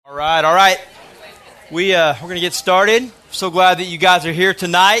All right. We're going to get started. So glad that you guys are here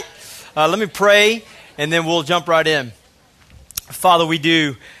tonight. Let me pray, and then we'll jump right in. Father, we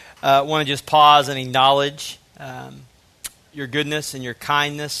do want to just pause and acknowledge your goodness and your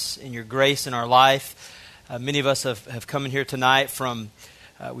kindness and your grace in our life. Many of us have come in here tonight from,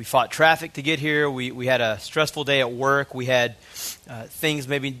 we fought traffic to get here. We had a stressful day at work. We had things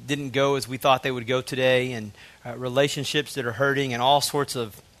maybe didn't go as we thought they would go today, and relationships that are hurting, and all sorts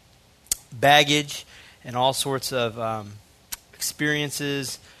of baggage and all sorts of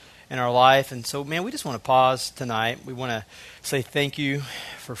experiences in our life. And so, man, we just want to pause tonight. We want to say thank you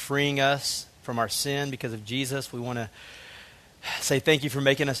for freeing us from our sin because of Jesus. We want to say thank you for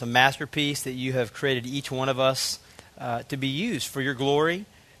making us a masterpiece, that you have created each one of us to be used for your glory,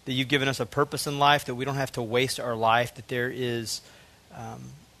 that you've given us a purpose in life, that we don't have to waste our life, that there is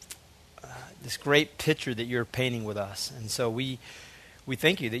this great picture that you're painting with us. And so we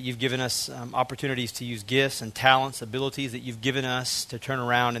thank you that you've given us opportunities to use gifts and talents, abilities that you've given us to turn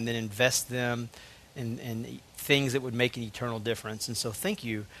around and then invest them in things that would make an eternal difference. And so thank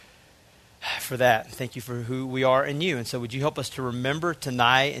you for that. Thank you for who we are in you. And so would you help us to remember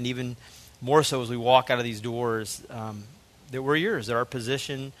tonight, and even more so as we walk out of these doors, that we're yours, that our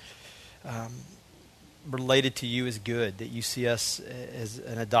position related to you is good, that you see us as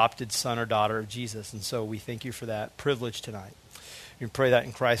an adopted son or daughter of Jesus. And so we thank you for that privilege tonight. We pray that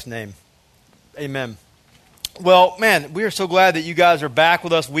in Christ's name. Amen. Well, man, we are so glad that you guys are back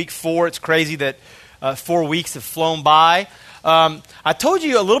with us week 4. It's crazy that 4 weeks have flown by. I told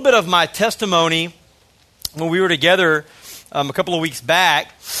you a little bit of my testimony when we were together a couple of weeks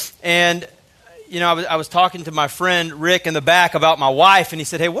back, and you know, I was talking to my friend Rick in the back about my wife, and he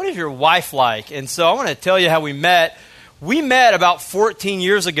said, hey, what is your wife like? And so I want to tell you how we met. We met about 14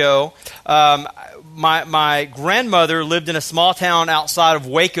 years ago. My grandmother lived in a small town outside of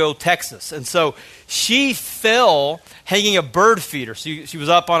Waco, Texas, and so she fell hanging a bird feeder. She was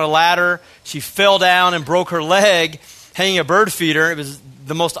up on a ladder. She fell down and broke her leg hanging a bird feeder. It was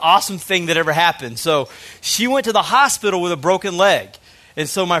the most awesome thing that ever happened. So she went to the hospital with a broken leg. And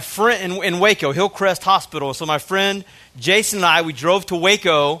so my friend in Waco, Hillcrest Hospital, so my friend Jason and I, we drove to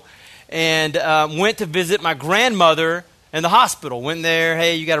Waco and went to visit my grandmother in the hospital. Went there,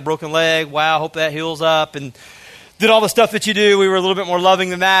 hey, you got a broken leg. Wow, hope that heals up. And did all the stuff that you do. We were a little bit more loving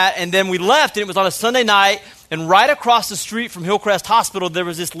than that. And then we left, and it was on a Sunday night. And right across the street from Hillcrest Hospital, there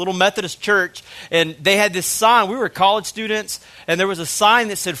was this little Methodist church. And they had this sign. We were college students, and there was a sign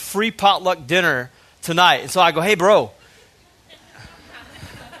that said, free potluck dinner tonight. And so I go, hey, bro,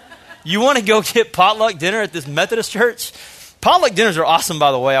 you want to go get potluck dinner at this Methodist church? Potluck dinners are awesome,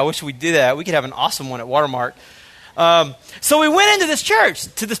 by the way. I wish we did that. We could have an awesome one at Watermark. So we went into this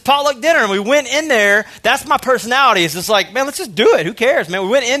church, to this potluck dinner, and we went in there. That's my personality. It's just like, man, let's just do it. Who cares, man? We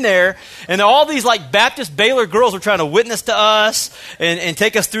went in there, and all these like Baptist Baylor girls were trying to witness to us and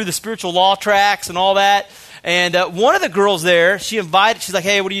take us through the spiritual law tracks and all that. And one of the girls there, she's like,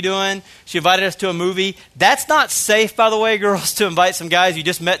 hey, what are you doing? She invited us to a movie. That's not safe, by the way, girls, to invite some guys you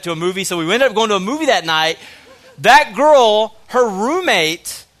just met to a movie. So we ended up going to a movie that night. That girl, her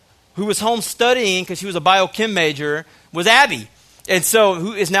roommate, who was home studying because she was a biochem major, was Abby. And so,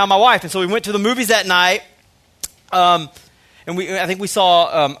 who is now my wife. And so we went to the movies that night. And I think we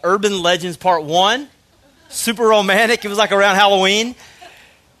saw Urban Legends Part 1. Super romantic. It was like around Halloween.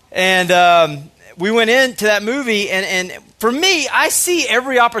 And we went into that movie, and for me, I see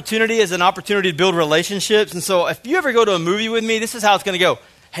every opportunity as an opportunity to build relationships. And so if you ever go to a movie with me, this is how it's going to go.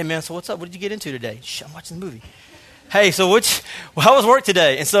 Hey, man, so what's up? What did you get into today? Shh, I'm watching the movie. Hey, so how was work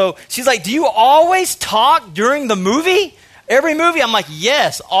today? And so she's like, do you always talk during the movie? Every movie? I'm like,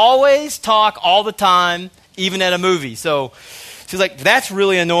 yes, always talk all the time, even at a movie. So she's like, that's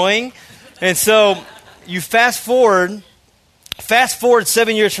really annoying. And so you fast forward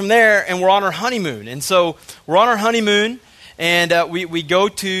 7 years from there, and we're on our honeymoon. And so we're on our honeymoon, and we go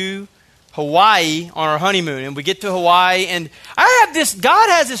to Hawaii on our honeymoon. And we get to Hawaii, and God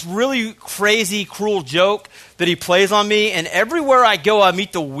has this really crazy, cruel joke that he plays on me. And everywhere I go, I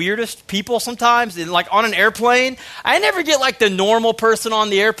meet the weirdest people sometimes. And like on an airplane, I never get like the normal person on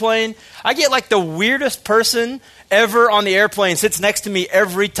the airplane. I get like the weirdest person ever on the airplane sits next to me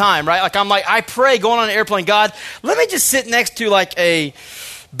every time, right? Like I pray going on an airplane, God, let me just sit next to like a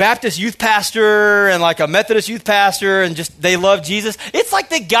Baptist youth pastor and like a Methodist youth pastor, and just they love Jesus. It's like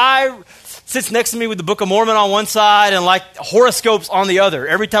the guy sits next to me with the Book of Mormon on one side and like horoscopes on the other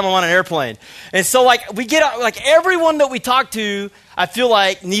every time I'm on an airplane. And so like we get like everyone that we talk to, I feel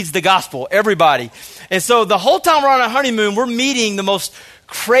like needs the gospel, everybody. And so the whole time we're on our honeymoon, we're meeting the most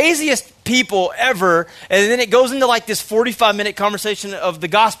craziest people ever. And then it goes into like this 45-minute conversation of the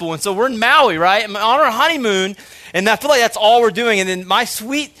gospel. And so we're in Maui, right? On our honeymoon, and I feel like that's all we're doing. And then my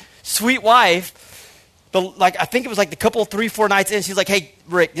sweet, sweet wife, I think it was like the couple, 3-4 nights in, she's like, hey,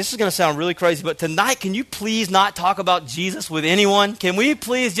 Rick, this is going to sound really crazy, but tonight, can you please not talk about Jesus with anyone? Can we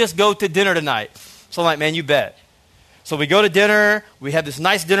please just go to dinner tonight? So I'm like, man, you bet. So we go to dinner. We have this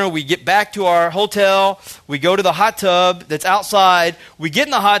nice dinner. We get back to our hotel. We go to the hot tub that's outside. We get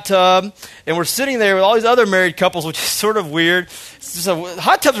in the hot tub, and we're sitting there with all these other married couples, which is sort of weird.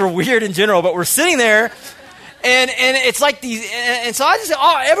 Hot tubs are weird in general, but we're sitting there, and it's like these. And so I just,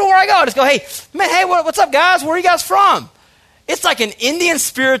 everywhere I go, I just go, hey, man, hey, what's up, guys? Where are you guys from? It's like an Indian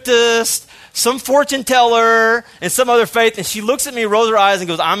spiritist, some fortune teller, and some other faith. And she looks at me, rolls her eyes, and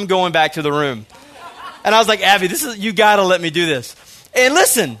goes, I'm going back to the room. And I was like, Abby, you got to let me do this. And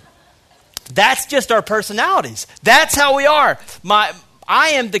listen, that's just our personalities. That's how we are. I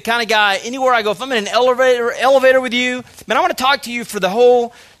am the kind of guy, anywhere I go, if I'm in an elevator with you, man, I want to talk to you for the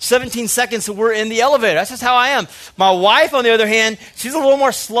whole 17 seconds that we're in the elevator. That's just how I am. My wife, on the other hand, she's a little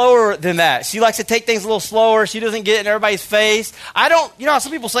more slower than that. She likes to take things a little slower. She doesn't get in everybody's face. I don't, how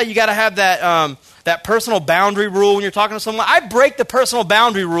some people say you got to have that personal boundary rule when you're talking to someone. I break the personal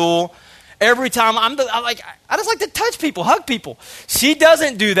boundary rule every time. I just like to touch people, hug people. She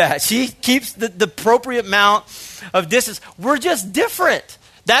doesn't do that. She keeps the appropriate amount of distance. We're just different.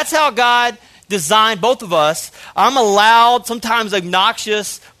 That's how God designed both of us. I'm a loud, sometimes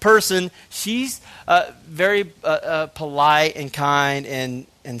obnoxious person. She's very polite and kind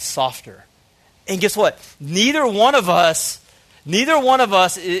and softer. And guess what? Neither one of us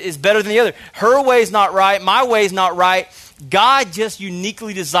is better than the other. Her way's not right. My way's not right. God just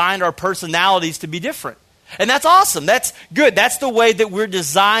uniquely designed our personalities to be different. And that's awesome. That's good. That's the way that we're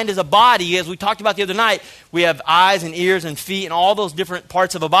designed as a body. As we talked about the other night, we have eyes and ears and feet and all those different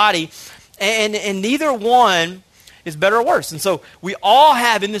parts of a body. And neither one is better or worse. And so we all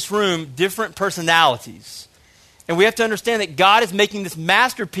have in this room different personalities. And we have to understand that God is making this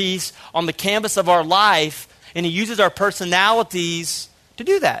masterpiece on the canvas of our life, and He uses our personalities to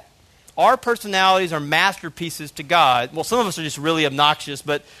do that. Our personalities are masterpieces to God. Well, some of us are just really obnoxious,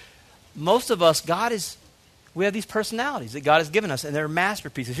 but most of us, we have these personalities that God has given us, and they're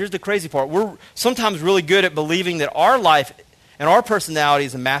masterpieces. Here's the crazy part. We're sometimes really good at believing that our life and our personality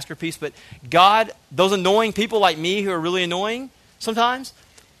is a masterpiece, but God, those annoying people like me who are really annoying sometimes,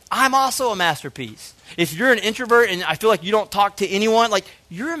 I'm also a masterpiece. If you're an introvert and I feel like you don't talk to anyone,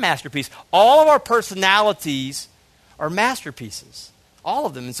 you're a masterpiece. All of our personalities are masterpieces. All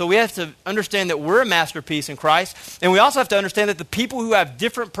of them. And so we have to understand that we're a masterpiece in Christ. And we also have to understand that the people who have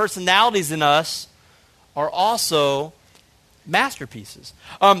different personalities than us are also masterpieces.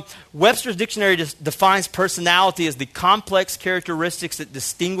 Webster's dictionary just defines personality as the complex characteristics that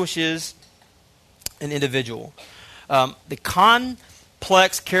distinguishes an individual. The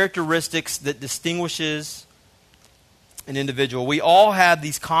complex characteristics that distinguishes an individual. We all have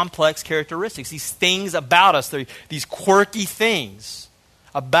these complex characteristics, these things about us, these quirky things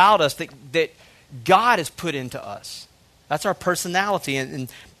about us that God has put into us. That's our personality, and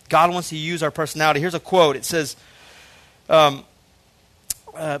God wants to use our personality. Here's a quote. It says,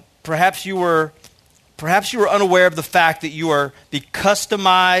 perhaps you were unaware of the fact that you are the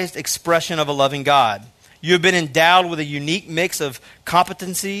customized expression of a loving God. You have been endowed with a unique mix of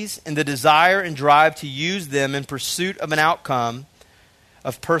competencies and the desire and drive to use them in pursuit of an outcome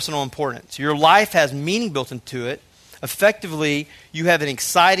of personal importance. Your life has meaning built into it. Effectively, you have an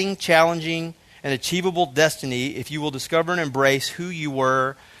exciting, challenging, and achievable destiny if you will discover and embrace who you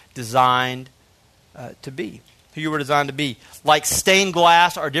were designed to be. Who you were designed to be. Like stained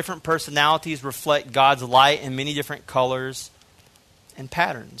glass, our different personalities reflect God's light in many different colors and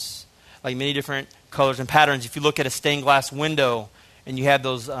patterns. Like many different colors and patterns. If you look at a stained glass window and you have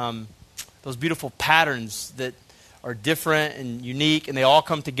those beautiful patterns that are different and unique, and they all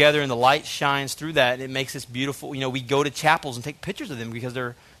come together, and the light shines through that, and it makes this beautiful. We go to chapels and take pictures of them because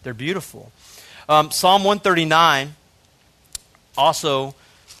they're beautiful. Psalm 139, also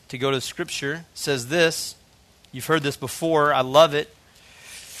to go to the Scripture, says this. You've heard this before. I love it.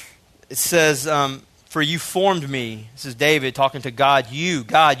 It says, for you formed me. This is David talking to God.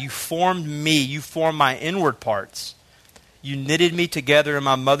 God, you formed me. You formed my inward parts. You knitted me together in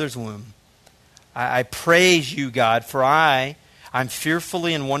my mother's womb. I praise you, God, for I'm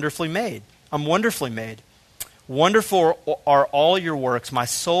fearfully and wonderfully made. I'm wonderfully made. Wonderful are all your works. My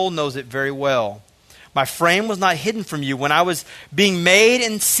soul knows it very well. My frame was not hidden from you. When I was being made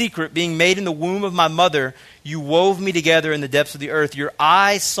in secret, being made in the womb of my mother, you wove me together in the depths of the earth. Your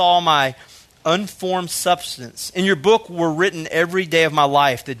eyes saw my unformed substance. In your book were written every day of my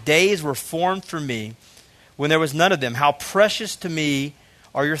life. The days were formed for me when there was none of them. How precious to me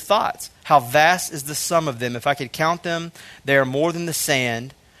are your thoughts. How vast is the sum of them. If I could count them, they are more than the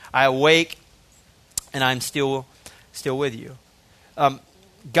sand. I awake and I'm still with you.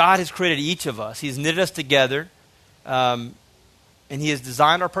 God has created each of us. He's knitted us together. And He has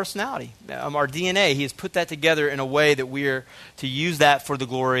designed our personality, our DNA. He has put that together in a way that we are to use that for the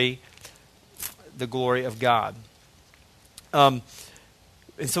glory of God. And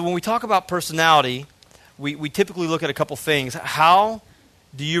so when we talk about personality, we typically look at a couple things. How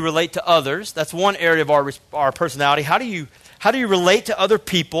do you relate to others? That's one area of our personality. How do you relate to other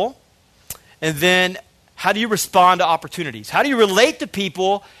people? And then how do you respond to opportunities? How do you relate to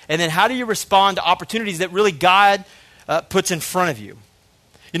people? And then how do you respond to opportunities that really God puts in front of you?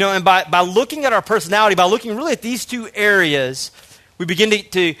 You know, and by looking at our personality, by looking really at these two areas, we begin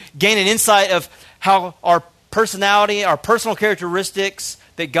to gain an insight of how our personality, our personal characteristics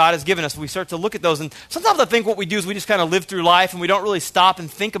that God has given us. We start to look at those. And sometimes I think what we do is we just kind of live through life and we don't really stop and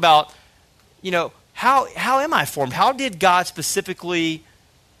think about, you know, how am I formed? How did God specifically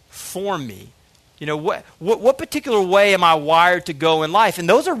form me? You know, what particular way am I wired to go in life? And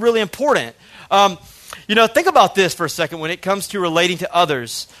those are really important. You know, think about this for a second when it comes to relating to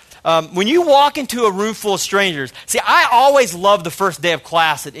others. When you walk into a room full of strangers, see, I always love the first day of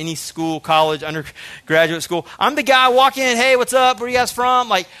class at any school, college, undergraduate school. I'm the guy walking in, hey, what's up? Where are you guys from?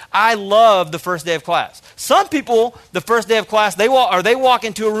 Like, I love the first day of class. Some people, the first day of class, they walk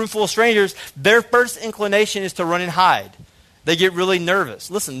into a room full of strangers, their first inclination is to run and hide. They get really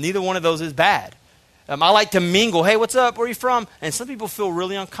nervous. Listen, neither one of those is bad. I like to mingle. Hey, what's up? Where are you from? And some people feel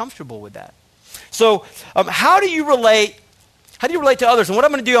really uncomfortable with that. So how do you relate to others? And what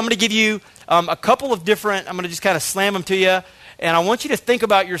I'm going to do, I'm going to give you a couple of different, I'm going to just kind of slam them to you. And I want you to think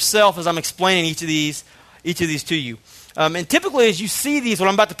about yourself as I'm explaining each of these to you. And typically as you see these, what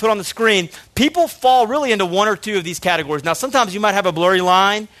I'm about to put on the screen, people fall really into one or two of these categories. Now sometimes you might have a blurry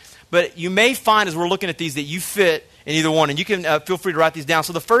line, but you may find as we're looking at these that you fit in either one. And you can feel free to write these down.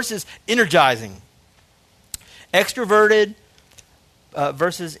 So the first is energizing. Extroverted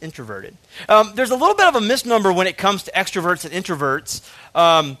versus introverted. There's a little bit of a misnomer when it comes to extroverts and introverts.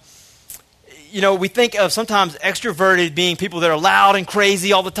 You know, we think of sometimes extroverted being people that are loud and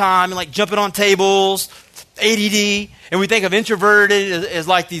crazy all the time and like jumping on tables, ADD. And we think of introverted as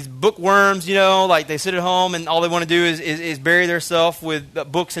like these bookworms, you know, like they sit at home and all they want to do is bury themselves with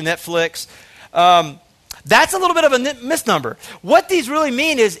books and Netflix. That's a little bit of a misnomer. What these really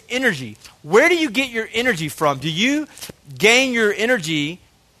mean is energy. Where do you get your energy from? Do you gain your energy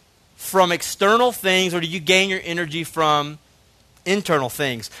from external things, or do you gain your energy from internal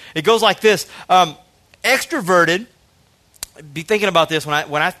things? It goes like this. Extroverted, be thinking about this when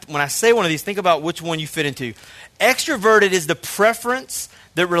I say one of these, think about which one you fit into. Extroverted is the preference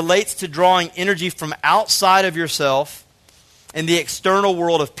that relates to drawing energy from outside of yourself and the external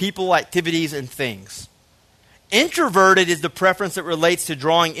world of people, activities, and things. Introverted is the preference that relates to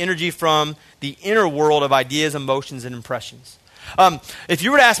drawing energy from the inner world of ideas, emotions, and impressions. If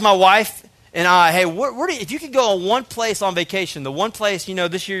you were to ask my wife and I, hey, if you could go on one place on vacation, the one place, you know,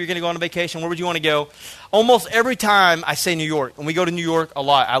 this year you're going to go on a vacation, where would you want to go? Almost every time I say New York, and we go to New York a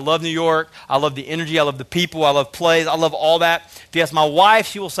lot. I love New York. I love the energy. I love the people. I love plays. I love all that. If you ask my wife,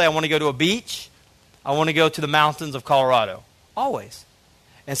 she will say, I want to go to a beach. I want to go to the mountains of Colorado. Always.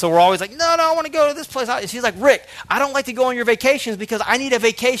 And so we're always like, no, I want to go to this place. And she's like, Rick, I don't like to go on your vacations because I need a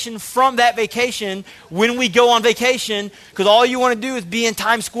vacation from that vacation when we go on vacation, because all you want to do is be in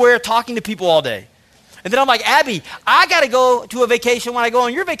Times Square talking to people all day. And then I'm like, Abby, I got to go to a vacation when I go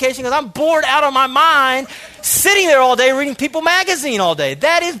on your vacation because I'm bored out of my mind sitting there all day reading People magazine all day.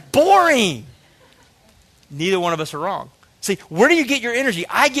 That is boring. Neither one of us are wrong. See, where do you get your energy?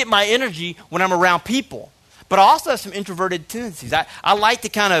 I get my energy when I'm around people. But I also have some introverted tendencies. I like to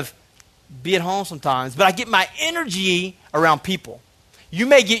kind of be at home sometimes, but I get my energy around people. You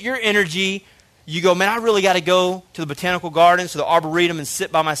may get your energy, you go, man, I really got to go to the botanical gardens, to the arboretum, and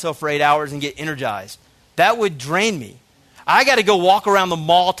sit by myself for 8 hours and get energized. That would drain me. I got to go walk around the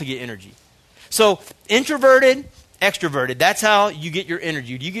mall to get energy. So introverted, extroverted, that's how you get your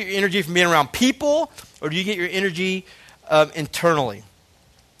energy. Do you get your energy from being around people, or do you get your energy internally?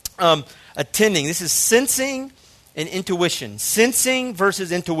 Attending. This is sensing and intuition. Sensing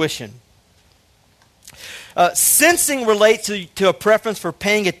versus intuition. Sensing relates to a preference for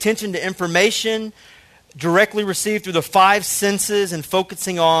paying attention to information directly received through the five senses and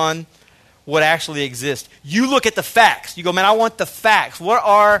focusing on what actually exists. You look at the facts. You go, man, I want the facts. What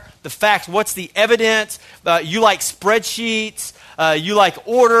are the facts? What's the evidence? You like spreadsheets. You like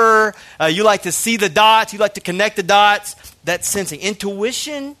order. You like to see the dots. You like to connect the dots. That's sensing.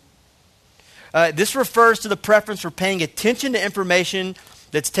 Intuition, this refers to the preference for paying attention to information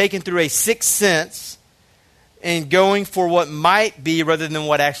that's taken through a sixth sense and going for what might be rather than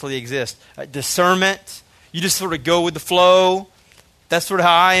what actually exists. Discernment, you just sort of go with the flow. That's sort of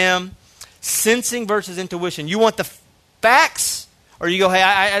how I am. Sensing versus intuition. You want the facts, or you go, hey,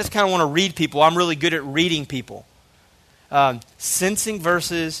 I just kind of want to read people. I'm really good at reading people. Sensing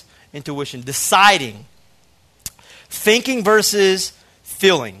versus intuition. Deciding. Thinking versus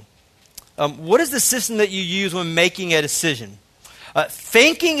feeling. What is the system that you use when making a decision?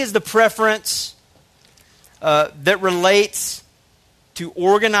 Thinking is the preference that relates to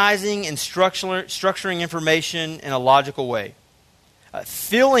organizing and structuring information in a logical way.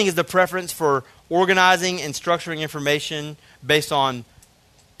 Feeling is the preference for organizing and structuring information based on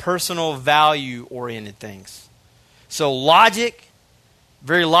personal value-oriented things. So logic,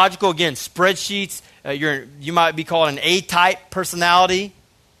 very logical. Again, spreadsheets. You might be called an A-type personality.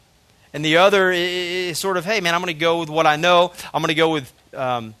 And the other is sort of, hey, man, I'm going to go with what I know. I'm going to go with,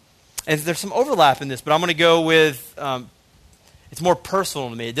 and there's some overlap in this, but I'm going to go with, it's more personal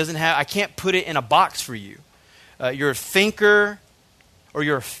to me. It doesn't have, I can't put it in a box for you. You're a thinker or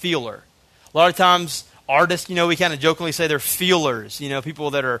you're a feeler. A lot of times, artists, we kind of jokingly say they're feelers.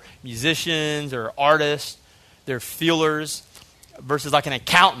 People that are musicians or artists, they're feelers versus like an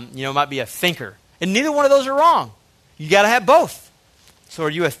accountant, might be a thinker. And neither one of those are wrong. You got to have both. So are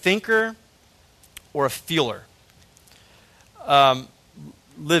you a thinker or a feeler?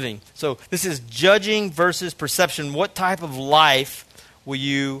 Living. So this is judging versus perception. What type of life will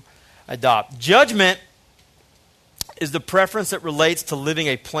you adopt? Judgment is the preference that relates to living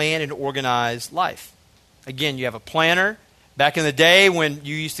a planned and organized life. Again, you have a planner. Back in the day when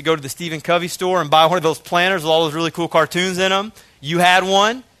you used to go to the Stephen Covey store and buy one of those planners with all those really cool cartoons in them, you had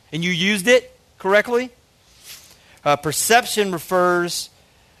one and you used it correctly. Perception refers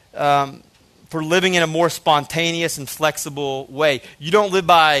for living in a more spontaneous and flexible way. You don't live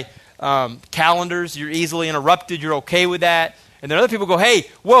by calendars. You're easily interrupted. You're okay with that. And then other people go, hey,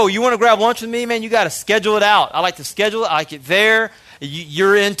 whoa, you want to grab lunch with me, man? You got to schedule it out. I like to schedule it. I like it there.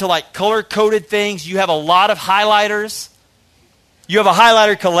 You're into like color-coded things. You have a lot of highlighters. You have a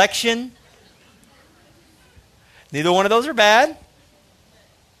highlighter collection. Neither one of those are bad. A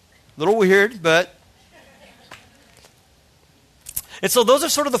little weird, but. And so those are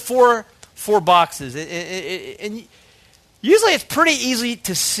sort of the four boxes. And usually it's pretty easy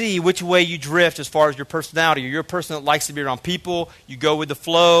to see which way you drift as far as your personality. You're a person that likes to be around people. You go with the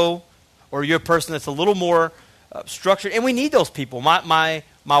flow. Or you're a person that's a little more structured. And we need those people. My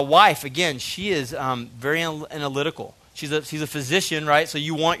wife, again, she is very analytical. She's a physician, right? So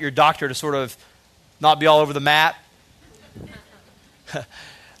you want your doctor to sort of not be all over the map.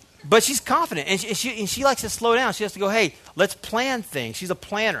 But she's confident, and she likes to slow down. She has to go, hey, let's plan things. She's a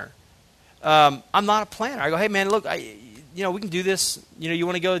planner. I'm not a planner. I go, hey, man, look, we can do this. You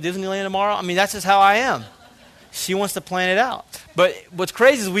want to go to Disneyland tomorrow? I mean, that's just how I am. She wants to plan it out. But what's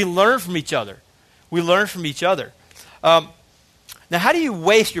crazy is we learn from each other. Now, how do you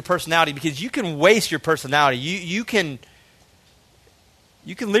waste your personality? Because you can waste your personality. You can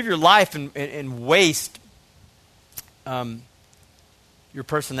live your life and waste your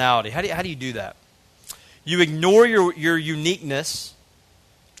personality. How do you do that? You ignore your uniqueness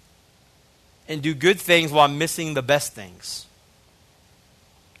and do good things while missing the best things.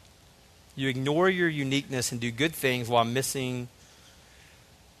 You ignore your uniqueness and do good things while missing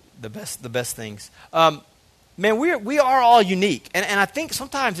the best things. Man, we are all unique, and I think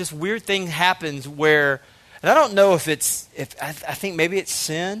sometimes this weird thing happens where, and I don't know if I think maybe it's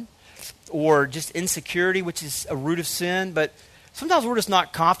sin or just insecurity, which is a root of sin, but sometimes we're just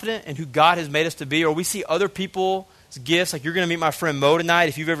not confident in who God has made us to be, or we see other people's gifts. Like you're going to meet my friend Mo tonight.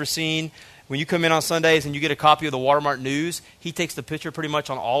 If you've ever seen, when you come in on Sundays and you get a copy of the Watermark News, he takes the picture pretty much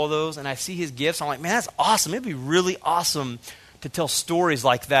on all of those, and I see his gifts. I'm like, man, that's awesome. It'd be really awesome to tell stories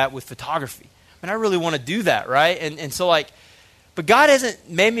like that with photography. I mean, I really want to do that, right? And so but God hasn't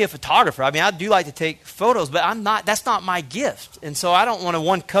made me a photographer. I mean, I do like to take photos, but that's not my gift. And so I don't want to,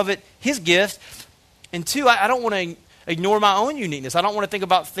 one, covet his gift, and two, I don't want to ignore my own uniqueness. I don't want to think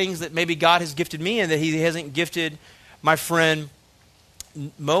about things that maybe God has gifted me and that he hasn't gifted my friend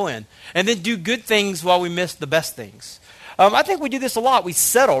Mo in. And then do good things while we miss the best things. I think we do this a lot. We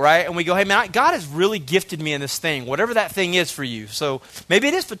settle, right? And we go, hey, man, God has really gifted me in this thing, whatever that thing is for you. So maybe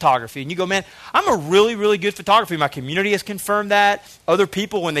it is photography. And you go, man, I'm a really, really good photographer. My community has confirmed that. Other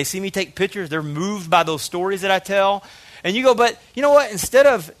people, when they see me take pictures, they're moved by those stories that I tell. And you go, but you know what? Instead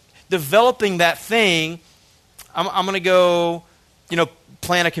of developing that thing, I'm going to go,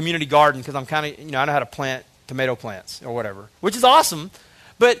 plant a community garden because I'm kind of, I know how to plant tomato plants or whatever, which is awesome.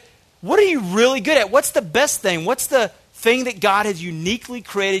 But what are you really good at? What's the best thing? What's the thing that God has uniquely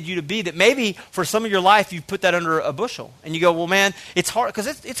created you to be that maybe for some of your life you've put that under a bushel? And you go, well, man, it's hard because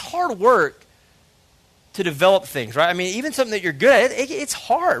it's hard work to develop things, right? I mean, even something that you're good at, it's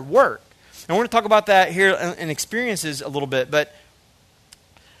hard work. And we're going to talk about that here in experiences a little bit. But,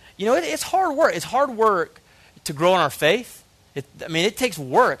 it's hard work. It's hard work to grow in our faith. It takes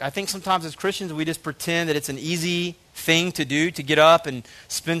work. I think sometimes as Christians we just pretend that it's an easy thing to do, to get up and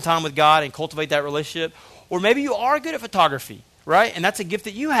spend time with God and cultivate that relationship. Or maybe you are good at photography, right? And that's a gift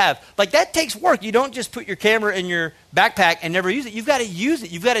that you have. Like, that takes work. You don't just put your camera in your backpack and never use it. You've got to use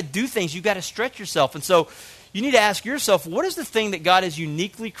it. You've got to do things. You've got to stretch yourself. And so you need to ask yourself, what is the thing that God has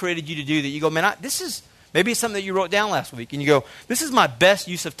uniquely created you to do that you go, man, maybe it's something that you wrote down last week. And you go, this is my best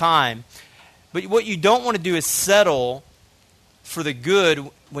use of time. But what you don't want to do is settle for the good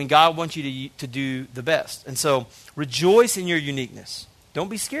when God wants you to do the best. And so rejoice in your uniqueness. Don't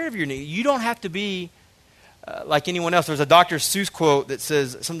be scared of your uniqueness. You don't have to be like anyone else. There's a Dr. Seuss quote that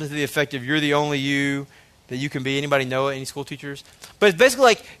says something to the effect of, you're the only you that you can be. Anybody know it? Any school teachers? But it's basically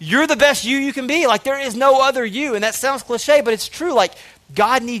like, you're the best you can be. Like, there is no other you. And that sounds cliche, but it's true. Like,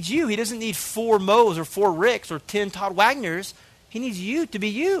 God needs you. He doesn't need 4 Moes or 4 Ricks or 10 Todd Wagners. He needs you to be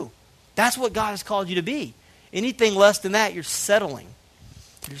you. That's what God has called you to be. Anything less than that, you're settling.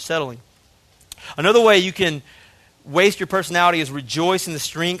 You're settling. Another way you can waste your personality is rejoice in the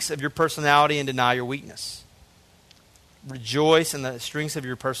strengths of your personality and deny your weakness. Rejoice in the strengths of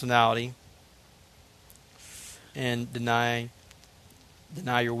your personality and deny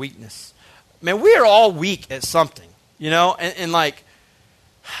your weakness. Man, we are all weak at something, and like,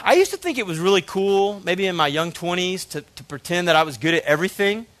 I used to think it was really cool, maybe in my young 20s, to pretend that I was good at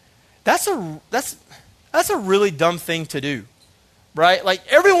everything. That's a really dumb thing to do, right? Like,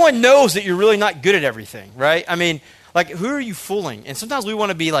 everyone knows that you're really not good at everything, right? I mean, like, who are you fooling? And sometimes we want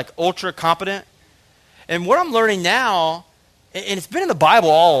to be like ultra competent. And what I'm learning now, and it's been in the Bible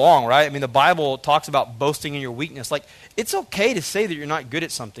all along, right? I mean, the Bible talks about boasting in your weakness. Like, it's okay to say that you're not good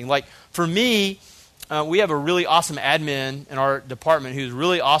at something. Like, for me, we have a really awesome admin in our department who's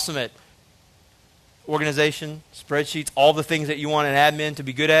really awesome at organization, spreadsheets, all the things that you want an admin to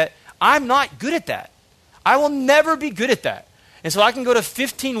be good at. I'm not good at that. I will never be good at that. And so I can go to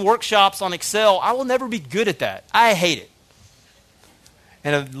 15 workshops on Excel. I will never be good at that. I hate it.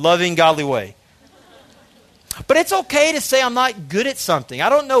 In a loving, godly way. But it's okay to say I'm not good at something. I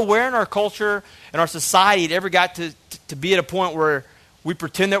don't know where in our culture and our society it ever got to be at a point where we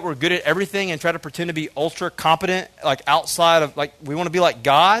pretend that we're good at everything and try to pretend to be ultra competent, like outside of, like, we want to be like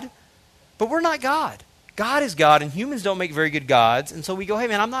God. But we're not God. God is God, and humans don't make very good gods. And so we go, hey,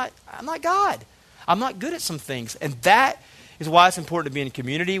 man, I'm not God. I'm not good at some things. And that is why it's important to be in a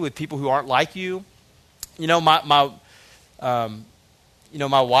community with people who aren't like you. My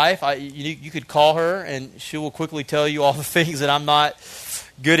wife, you could call her, and she will quickly tell you all the things that I'm not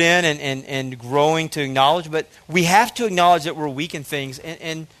good in and growing to acknowledge. But we have to acknowledge that we're weak in things,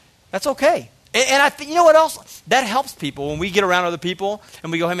 and that's okay. And I think, you know what else? That helps people when we get around other people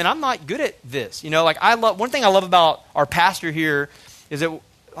and we go, hey, man, I'm not good at this. One thing I love about our pastor here is that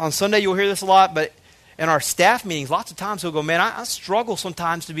on Sunday you'll hear this a lot, but in our staff meetings, lots of times he'll go, man, I struggle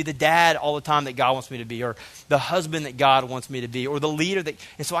sometimes to be the dad all the time that God wants me to be, or the husband that God wants me to be, or the leader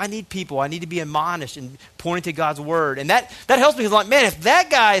and so I need people. I need to be admonished and pointing to God's word. And that helps me because, like, man, if that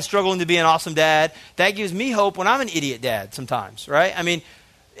guy is struggling to be an awesome dad, that gives me hope when I'm an idiot dad sometimes, right? I mean,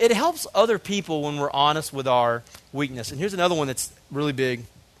 it helps other people when we're honest with our weakness. And here's another one that's really big.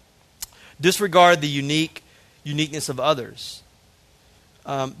 Disregard the uniqueness of others.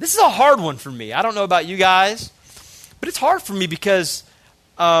 This is a hard one for me. I don't know about you guys, but it's hard for me because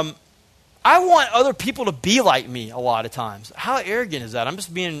I want other people to be like me a lot of times. How arrogant is that? I'm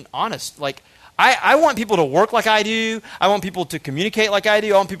just being honest. Like, I want people to work like I do. I want people to communicate like I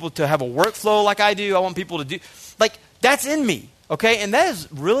do. I want people to have a workflow like I do. I want people to do, like, that's in me. Okay, and that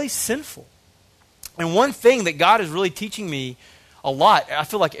is really sinful. And one thing that God is really teaching me a lot, I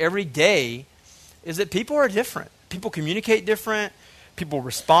feel like every day, is that people are different. People communicate different. People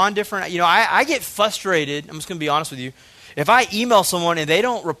respond different. I get frustrated. I'm just going to be honest with you. If I email someone and they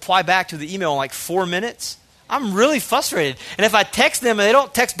don't reply back to the email in like 4 minutes, I'm really frustrated. And if I text them and they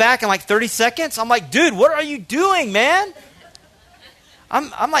don't text back in like 30 seconds, I'm like, dude, what are you doing, man?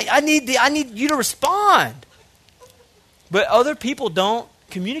 I'm like, I need you to respond. But other people don't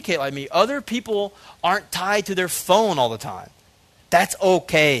communicate like me. Other people aren't tied to their phone all the time. That's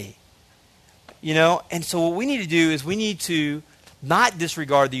okay. And so what we need to do is we need to not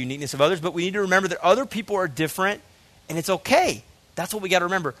disregard the uniqueness of others, but we need to remember that other people are different, and it's okay. That's what we got to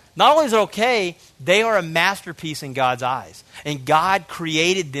remember. Not only is it okay, they are a masterpiece in God's eyes, and God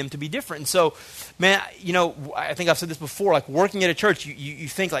created them to be different. And so, man, I think I've said this before, like working at a church, you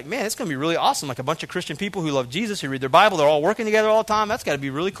think like, man, it's going to be really awesome. Like a bunch of Christian people who love Jesus, who read their Bible, they're all working together all the time. That's got to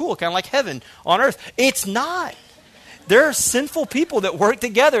be really cool, kind of like heaven on earth. It's not. There are sinful people that work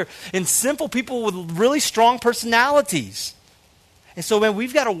together, and sinful people with really strong personalities. And so, man,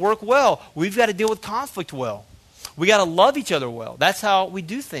 we've got to work well. We've got to deal with conflict well. We got to love each other well. That's how we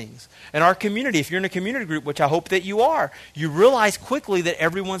do things. In our community, if you're in a community group, which I hope that you are, you realize quickly that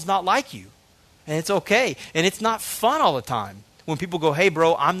everyone's not like you. And it's okay. And it's not fun all the time when people go, hey,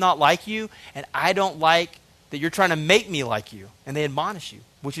 bro, I'm not like you, and I don't like that you're trying to make me like you. And they admonish you,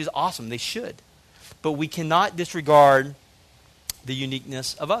 which is awesome. They should. But we cannot disregard the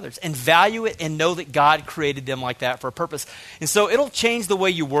uniqueness of others and value it and know that God created them like that for a purpose. And so it'll change the way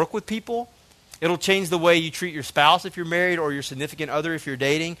you work with people. It'll change the way you treat your spouse if you're married or your significant other if you're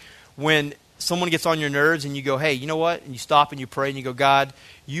dating. When someone gets on your nerves and you go, hey, you know what? And you stop and you pray and you go, God,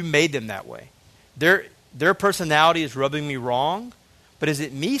 you made them that way. Their personality is rubbing me wrong, but is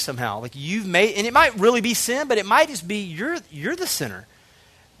it me somehow? Like you've made, and it might really be sin, but it might just be you're the sinner.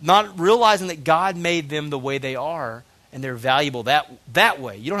 Not realizing that God made them the way they are and they're valuable that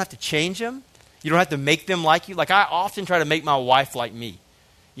way. You don't have to change them. You don't have to make them like you. Like I often try to make my wife like me.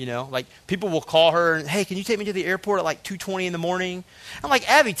 Like people will call her and, hey, can you take me to the airport at like 2:20 in the morning? I'm like,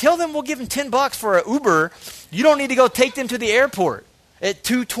 Abby, tell them we'll give them $10 for an Uber. You don't need to go take them to the airport at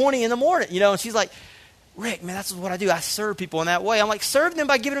 2:20 in the morning. And she's like, Rick, man, that's what I do. I serve people in that way. I'm like, serve them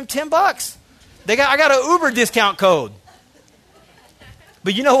by giving them $10. I got an Uber discount code.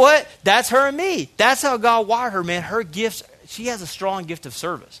 But you know what? That's her and me. That's how God wired her, man. Her gifts, she has a strong gift of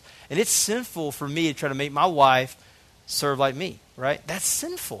service. And it's sinful for me to try to make my wife serve like me, right? That's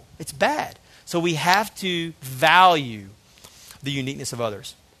sinful. It's bad. So we have to value the uniqueness of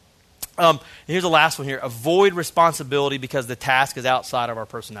others. Here's the last one here. Avoid responsibility because the task is outside of our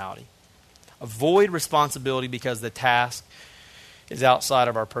personality. Avoid responsibility because the task is outside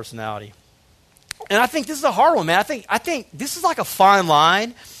of our personality. And I think this is a hard one, man. I think this is like a fine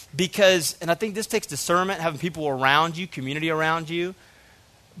line because, and I think this takes discernment, having people around you, community around you.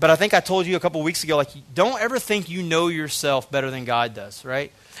 But I think I told you a couple weeks ago, like, don't ever think you know yourself better than God does,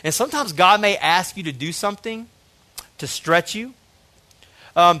 right? And sometimes God may ask you to do something to stretch you.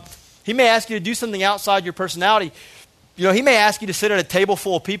 He may ask you to do something outside your personality. He may ask you to sit at a table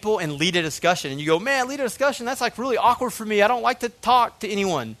full of people and lead a discussion. And you go, man, lead a discussion? That's like really awkward for me. I don't like to talk to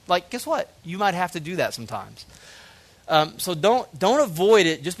anyone. Like, guess what? You might have to do that sometimes. So don't avoid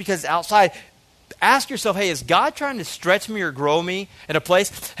it just because it's outside. Ask yourself, hey, is God trying to stretch me or grow me in a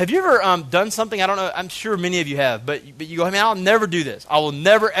place? Have you ever done something? I don't know. I'm sure many of you have. But you go, hey, man, I'll never do this. I will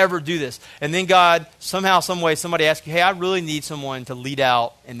never, ever do this. And then God, somehow, some way, somebody asks you, hey, I really need someone to lead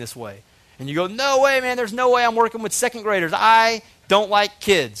out in this way. And you go, no way, man, there's no way I'm working with second graders. I don't like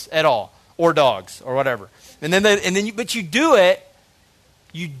kids at all, or dogs, or whatever. But you do it,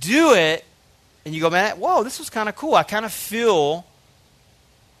 and you go, man, whoa, this was kind of cool. I kind of feel,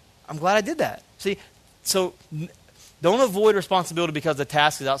 I'm glad I did that. See, so don't avoid responsibility because the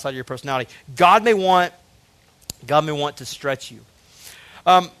task is outside of your personality. God may want to stretch you.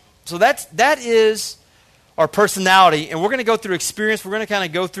 So that is our personality, and we're going to go through experience. We're going to kind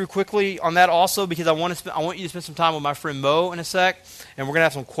of go through quickly on that also because I want you to spend some time with my friend Mo in a sec, and we're going to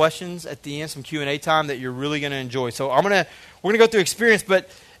have some questions at the end, some Q&A time that you're really going to enjoy. So we're going to go through experience, but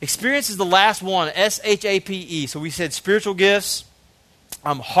experience is the last one, SHAPE. So we said spiritual gifts,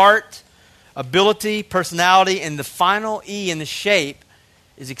 heart, ability, personality, and the final E in the shape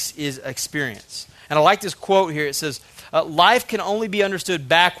is experience. And I like this quote here. It says, life can only be understood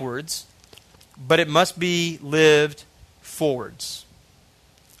backwards, but it must be lived forwards.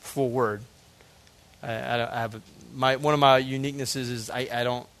 Forward. One of my uniquenesses is I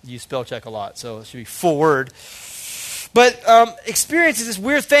don't use spell check a lot, so it should be forward. But experience is this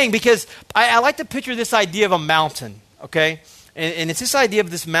weird thing because I like to picture this idea of a mountain, okay? And it's this idea of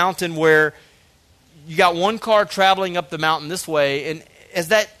this mountain where you got one car traveling up the mountain this way, and as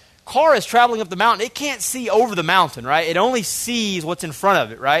that car is traveling up the mountain, it can't see over the mountain, right? It only sees what's in front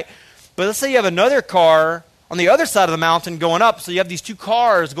of it, right? But let's say you have another car on the other side of the mountain going up, so you have these two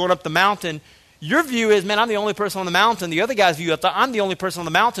cars going up the mountain. Your view is, man, I'm the only person on the mountain. The other guy's view is, I'm the only person on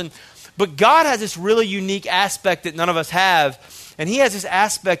the mountain. But God has this really unique aspect that none of us have, And he has this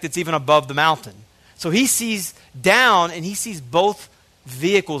aspect that's even above the mountain. So he sees down and he sees both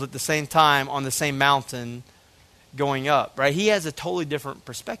vehicles at the same time on the same mountain going up, right? He has a totally different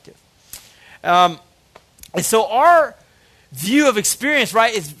perspective. And so our view of experience,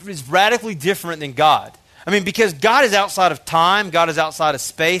 right, is radically different than God. I mean, because God is outside of time, God is outside of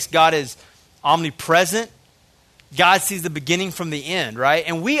space, God is omnipresent. God sees the beginning from the end, right?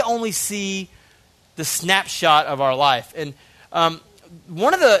 And we only see the snapshot of our life. And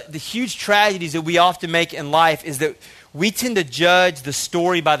one of the huge tragedies that we often make in life is that we tend to judge the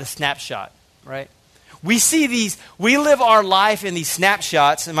story by the snapshot, right? We live our life in these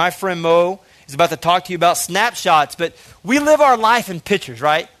snapshots, and my friend Mo is about to talk to you about snapshots, but we live our life in pictures,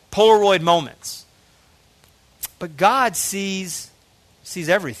 right? Polaroid moments. But God sees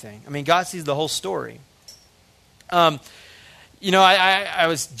everything. I mean, God sees the whole story. I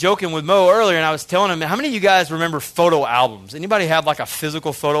was joking with Mo earlier, and I was telling him, how many of you guys remember photo albums? Anybody have like a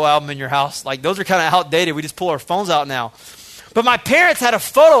physical photo album in your house? Like, those are kind of outdated. We just pull our phones out now. But my parents had a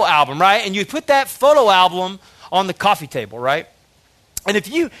photo album, right? And you put that photo album on the coffee table, right? And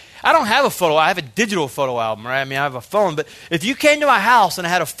I don't have a photo, I have a digital photo album, right? I mean, I have a phone, but if you came to my house and I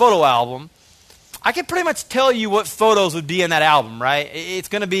had a photo album, I could pretty much tell you what photos would be in that album, right? It's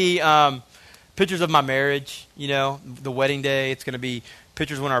going to be pictures of my marriage, the wedding day. It's going to be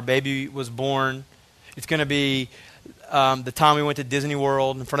pictures when our baby was born. It's going to be the time we went to Disney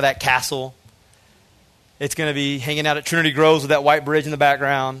World in front of that castle. It's going to be hanging out at Trinity Groves with that white bridge in the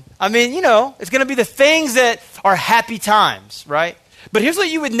background. I mean, it's going to be the things that are happy times, right? But here's what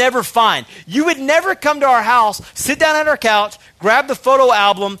you would never find. You would never come to our house, sit down at our couch, grab the photo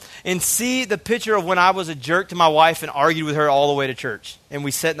album, and see the picture of when I was a jerk to my wife and argued with her all the way to church. And we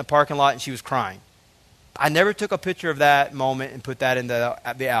sat in the parking lot and she was crying. I never took a picture of that moment and put that in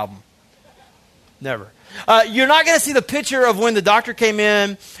the album. Never. You're not going to see the picture of when the doctor came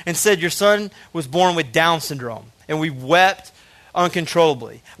in and said your son was born with Down syndrome. And we wept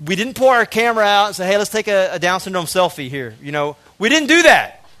uncontrollably. We didn't pull our camera out and say, hey, let's take a Down syndrome selfie here. We didn't do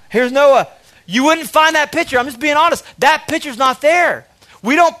that. Here's Noah. You wouldn't find that picture. I'm just being honest. That picture's not there.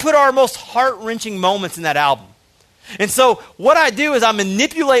 We don't put our most heart-wrenching moments in that album. And so what I do is I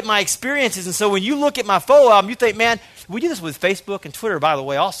manipulate my experiences. And so when you look at my photo album, you think, man, we do this with Facebook and Twitter, by the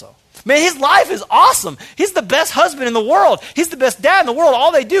way, also. Man, his life is awesome. He's the best husband in the world. He's the best dad in the world.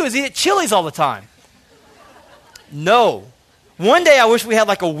 All they do is eat at Chili's all the time. No. One day I wish we had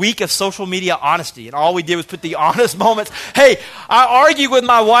like a week of social media honesty, and all we did was put the honest moments. Hey, I argued with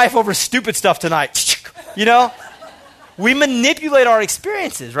my wife over stupid stuff tonight. We manipulate our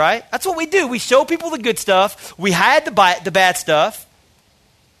experiences, right? That's what we do. We show people the good stuff. We hide the bad stuff.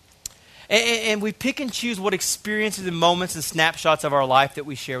 And we pick and choose what experiences and moments and snapshots of our life that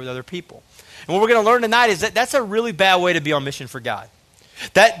we share with other people. And what we're going to learn tonight is that that's a really bad way to be on mission for God.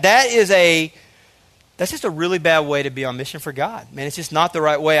 That's just a really bad way to be on mission for God. Man, it's just not the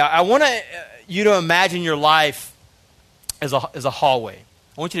right way. I want you to imagine your life as a hallway.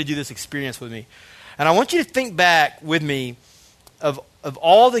 I want you to do this experience with me. And I want you to think back with me of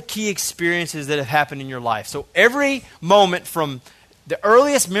all the key experiences that have happened in your life. So every moment from the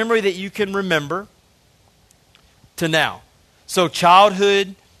earliest memory that you can remember to now. So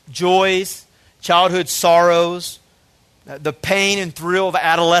childhood joys, childhood sorrows, the pain and thrill of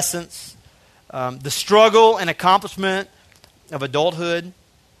adolescence, the struggle and accomplishment of adulthood,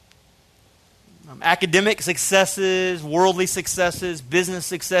 academic successes, worldly successes, business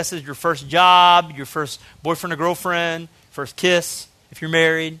successes, your first job, your first boyfriend or girlfriend, first kiss, if you're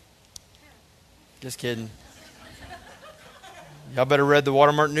married. Just kidding. Y'all better read the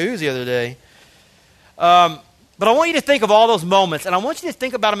Watermark News the other day. But I want you to think of all those moments, and I want you to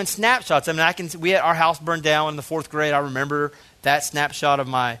think about them in snapshots. I mean, we had our house burned down in the 4th grade. I remember that snapshot of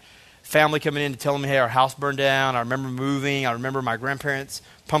my family coming in to tell me, hey, our house burned down. I remember moving. I remember my grandparents'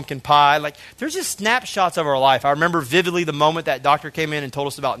 pumpkin pie. Like, there's just snapshots of our life. I remember vividly the moment that doctor came in and told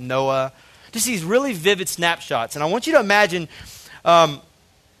us about Noah. Just these really vivid snapshots. And I want you to imagine that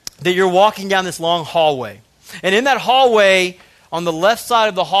you're walking down this long hallway. And in that hallway, on the left side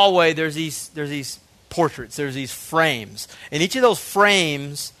of the hallway, there's these portraits. There's these frames. And each of those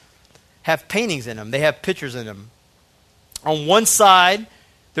frames have paintings in them. They have pictures in them. On one side,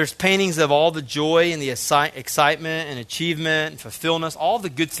 there's paintings of all the joy and the excitement and achievement and fulfillment, all the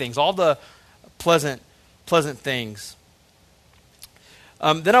good things, all the pleasant things.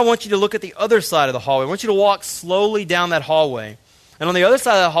 Then I want you to look at the other side of the hallway. I want you to walk slowly down that hallway. And on the other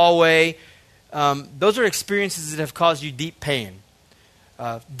side of the hallway, those are experiences that have caused you deep pain,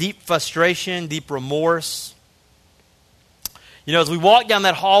 deep frustration, deep remorse. As we walk down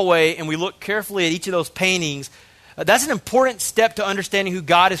that hallway and we look carefully at each of those paintings, That's an important step to understanding who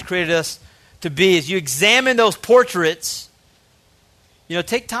God has created us to be. As you examine those portraits,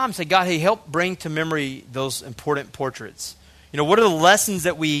 take time and say, God, hey, help bring to memory those important portraits. What are the lessons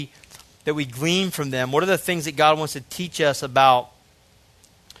that we glean from them? What are the things that God wants to teach us about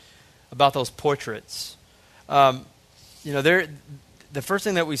those portraits? The first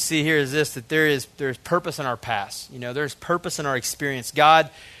thing that we see here is this, that there's purpose in our past. There's purpose in our experience. God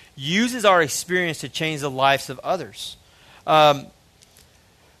uses our experience to change the lives of others.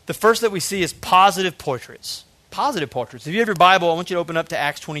 The first that we see is positive portraits. Positive portraits. If you have your Bible, I want you to open up to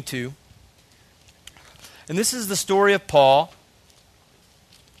Acts 22. And this is the story of Paul.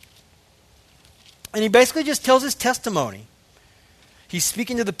 And he basically just tells his testimony. He's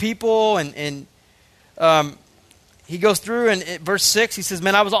speaking to the people, and he goes through, and at verse 6, he says,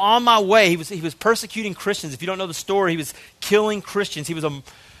 man, I was on my way. He was persecuting Christians. If you don't know the story, he was killing Christians. He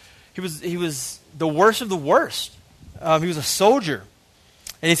was the worst of the worst. He was a soldier.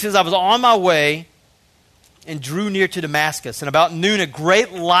 And he says, I was on my way and drew near to Damascus. And about noon, a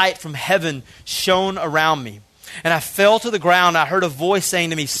great light from heaven shone around me. And I fell to the ground. I heard a voice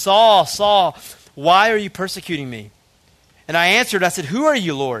saying to me, Saul, Saul, why are you persecuting me? And I answered, I said, who are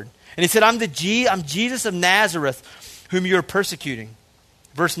you, Lord? And he said, I'm Jesus of Nazareth, whom you are persecuting.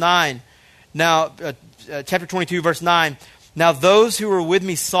 Verse 9. Now, chapter 22, verse 9. Now those who were with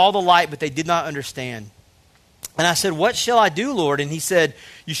me saw the light, but they did not understand. And I said, what shall I do, Lord? And he said,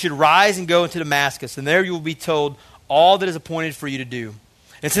 you should rise and go into Damascus, and there you will be told all that is appointed for you to do.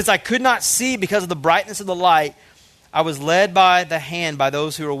 And since I could not see because of the brightness of the light, I was led by the hand by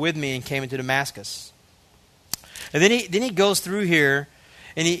those who were with me and came into Damascus. And then he goes through here,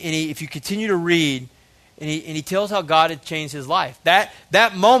 and he if you continue to read, and he tells how God had changed his life.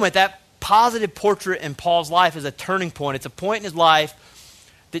 That moment, that positive portrait in Paul's life is a turning point. It's a point in his life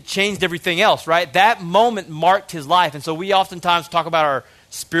that changed everything else, right? That moment marked his life. And so we oftentimes talk about our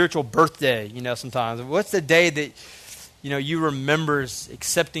spiritual birthday, sometimes. What's the day that, you remember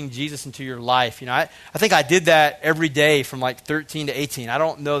accepting Jesus into your life? I think I did that every day from like 13 to 18. I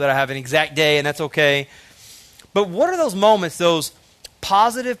don't know that I have an exact day, and that's okay. But what are those moments, those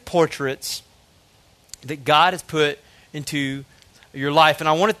positive portraits that God has put into your life? And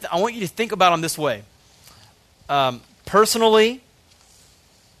I want you to think about them this way. Personally,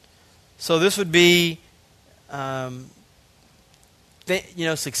 so this would be,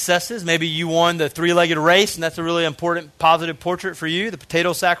 successes. Maybe you won the three-legged race, and that's a really important positive portrait for you, the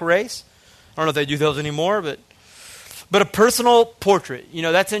potato sack race. I don't know if they do those anymore, but a personal portrait,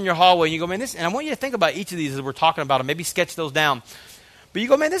 that's in your hallway. And you go, man, and I want you to think about each of these as we're talking about them. Maybe sketch those down. But you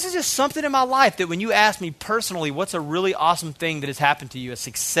go, man, this is just something in my life that when you ask me personally, what's a really awesome thing that has happened to you, a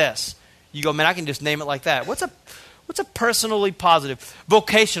success? You go, man, I can just name it like that. What's a personally positive?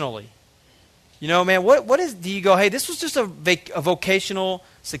 Vocationally. Man, do you go, hey, this was just a vocational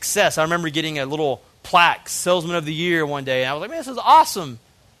success. I remember getting a little plaque, Salesman of the Year one day, and I was like, man, this is awesome.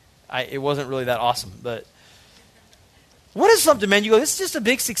 It wasn't really that awesome, but what is something, man, you go, this is just a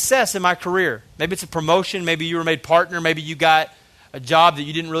big success in my career. Maybe it's a promotion, maybe you were made partner, maybe you got a job that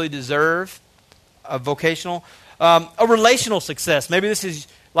you didn't really deserve, a vocational. A relational success. Maybe this is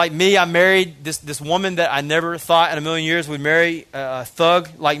like me, I married this woman that I never thought in a million years would marry a thug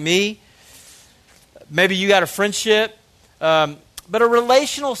like me. Maybe you got a friendship, but a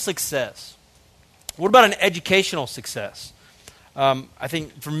relational success. What about an educational success? I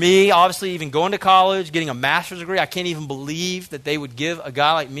think for me, obviously, even going to college, getting a master's degree, I can't even believe that they would give a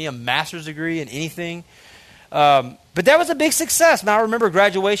guy like me a master's degree in anything. But that was a big success. Now, I remember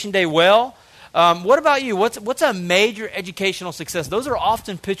graduation day well. What about you? What's a major educational success? Those are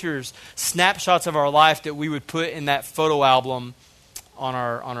often pictures, snapshots of our life that we would put in that photo album on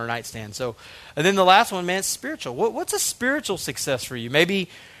our nightstand. So, and then the last one, man, spiritual. What's a spiritual success for you? Maybe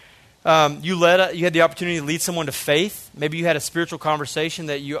you had the opportunity to lead someone to faith. Maybe you had a spiritual conversation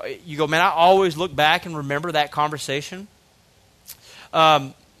that you go, man, I always look back and remember that conversation.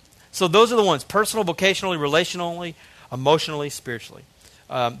 So those are the ones: personal, vocationally, relationally, emotionally, spiritually.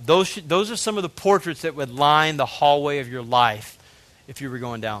 Those are some of the portraits that would line the hallway of your life if you were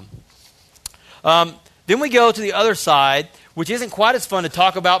going down. Then we go to the other side, which isn't quite as fun to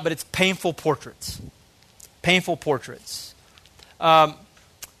talk about, but it's painful portraits. Painful portraits. 2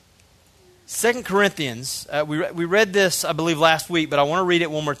 Corinthians, we read this, I believe, last week, but I want to read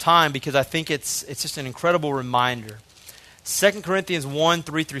it one more time because I think it's just an incredible reminder. 2 Corinthians 1,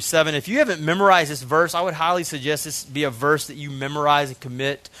 3 through 7. If you haven't memorized this verse, I would highly suggest this be a verse that you memorize and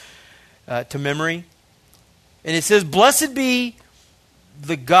commit to memory. And it says, "Blessed be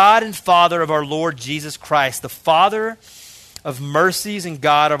the God and Father of our Lord Jesus Christ, the Father of mercies and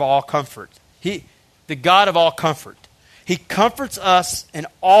God of all comfort." That the God of all comfort. He comforts us in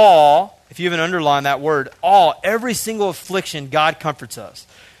all, if you even underline that word, all, every single affliction, God comforts us.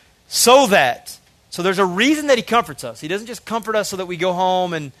 So there's a reason that he comforts us. He doesn't just comfort us so that we go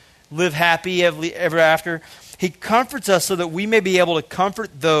home and live happy ever after. He comforts us so that we may be able to comfort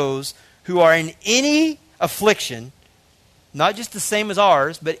those who are in any affliction, not just the same as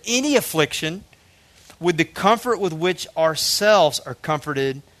ours, but any affliction, with the comfort with which ourselves are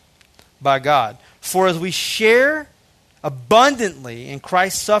comforted by God. For as we share abundantly in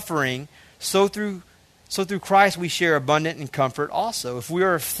Christ's suffering, so through Christ we share abundant in comfort also. If we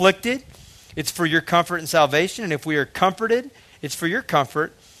are afflicted, it's for your comfort and salvation, and if we are comforted, it's for your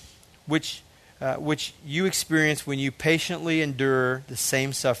comfort, which you experience when you patiently endure the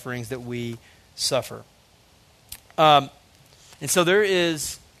same sufferings that we suffer. And so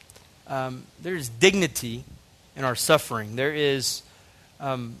there's dignity in our suffering. There is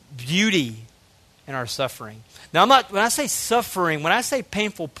beauty in our suffering. Now, when I say suffering, when I say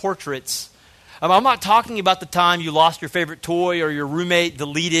painful portraits, I'm not talking about the time you lost your favorite toy or your roommate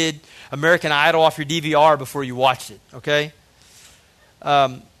deleted American Idol off your DVR before you watched it, okay?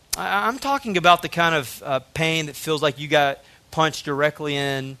 I'm talking about the kind of pain that feels like you got punched directly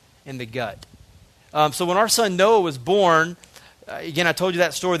in the gut. So when our son Noah was born, again, I told you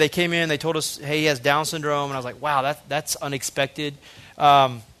that story. They came in, they told us, hey, he has Down syndrome. And I was like, wow, that's unexpected.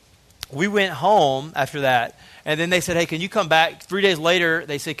 We went home after that. And then they said, hey, can you come back? 3 days later,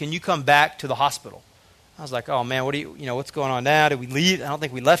 they said, can you come back to the hospital? I was like, oh, man, what's going on now? Did we leave? I don't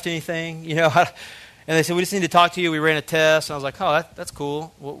think we left anything, And they said, we just need to talk to you. We ran a test. And I was like, oh, that's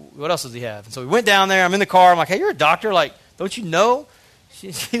cool. What else does he have? And so we went down there. I'm in the car. I'm like, hey, you're a doctor. Like, don't you know?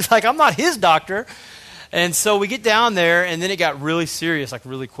 She's like, I'm not his doctor. And so we get down there, and then it got really serious, like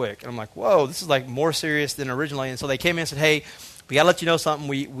really quick. And I'm like, whoa, this is like more serious than originally. And so they came in and said, hey, we got to let you know something.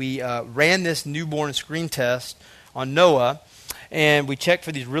 We ran this newborn screen test on Noah, and we checked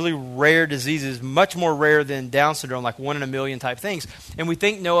for these really rare diseases, much more rare than Down syndrome, like 1 in a million type things. And we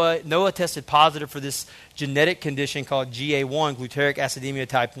think Noah tested positive for this genetic condition called GA1, glutaric acidemia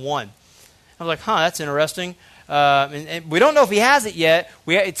type 1. I was like, that's interesting. And we don't know if he has it yet.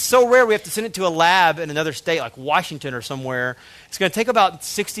 It's so rare we have to send it to a lab in another state, like Washington or somewhere. It's going to take about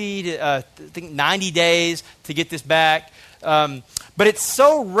 60 to 90 days to get this back. But it's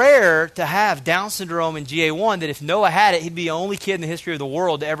so rare to have Down syndrome and GA1 that if Noah had it, he'd be the only kid in the history of the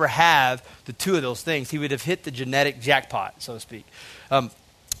world to ever have the two of those things. He would have hit the genetic jackpot, so to speak.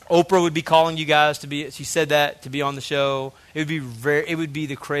 Oprah would be calling you guys she said that, to be on the show. It would be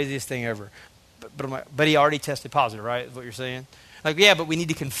the craziest thing ever. But he already tested positive, right? Is what you're saying? Like, yeah, but we need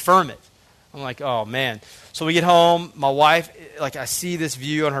to confirm it. I'm like, oh, man. So we get home. My wife, like, I see this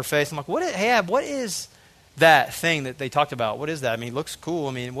view on her face. I'm like, what is that thing that they talked about? What is that? I mean, it looks cool.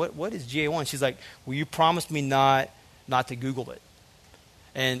 I mean, what is GA1? She's like, well, you promised me not to Google it.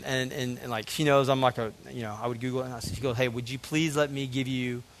 And like, she knows I'm like I would Google it. And she goes, hey, would you please let me give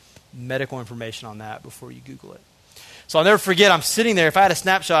you medical information on that before you Google it? So I'll never forget, I'm sitting there. If I had a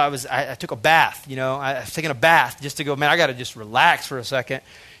snapshot, I took a bath, I was taking a bath just to go, man, I got to just relax for a second.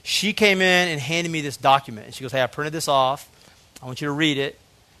 She came in and handed me this document. And she goes, hey, I printed this off. I want you to read it,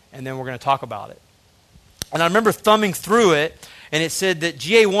 and then we're going to talk about it. And I remember thumbing through it, and it said that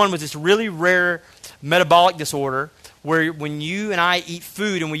GA1 was this really rare metabolic disorder where when you and I eat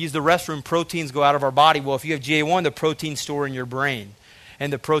food and we use the restroom, proteins go out of our body. Well, if you have GA1, the proteins store in your brain.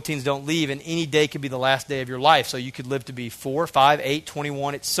 And the proteins don't leave, and any day could be the last day of your life. So you could live to be 4, 5, 8,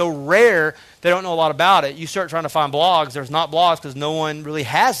 21. It's so rare, they don't know a lot about it. You start trying to find blogs. There's not blogs because no one really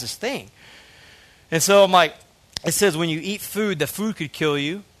has this thing. And so I'm like, it says when you eat food, the food could kill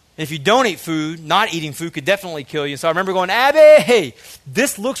you. And if you don't eat food, not eating food could definitely kill you. So I remember going, Abby, hey,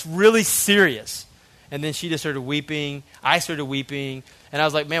 this looks really serious. And then she just started weeping. I started weeping. And I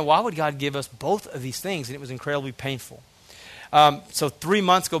was like, man, why would God give us both of these things? And it was incredibly painful. So 3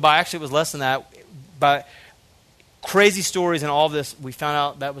 months go by. Actually, it was less than that. But crazy stories and all this, we found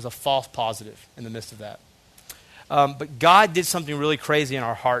out that was a false positive in the midst of that. But God did something really crazy in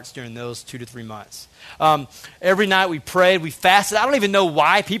our hearts during those 2 to 3 months. Every night we prayed, we fasted. I don't even know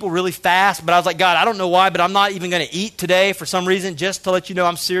why people really fast, but I was like, God, I don't know why, but I'm not even going to eat today for some reason, just to let you know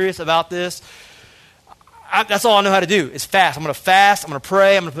I'm serious about this. That's all I know how to do is fast. I'm going to fast. I'm going to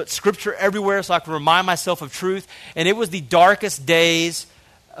pray. I'm going to put scripture everywhere so I can remind myself of truth. And it was the darkest days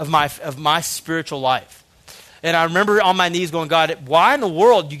of my spiritual life. And I remember on my knees going, God, why in the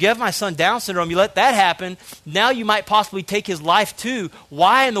world? You gave my son Down syndrome. You let that happen. Now you might possibly take his life too.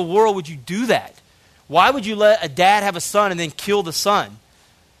 Why in the world would you do that? Why would you let a dad have a son and then kill the son?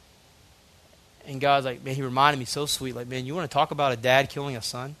 And God's like, man, he reminded me so sweet. Like, man, you want to talk about a dad killing a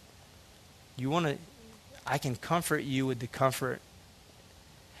son? You want I can comfort you with the comfort.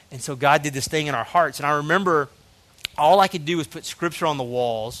 And so God did this thing in our hearts. And I remember all I could do was put scripture on the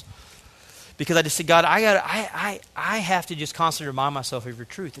walls because I just said, God, I have to just constantly remind myself of your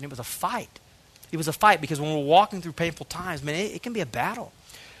truth. And it was a fight. It was a fight because when we're walking through painful times, man, it can be a battle.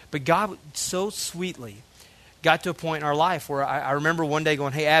 But God so sweetly got to a point in our life where I remember one day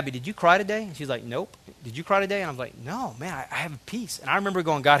going, hey, Abby, did you cry today? And she's like, nope. Did you cry today? And I was like, no, man, I have a peace. And I remember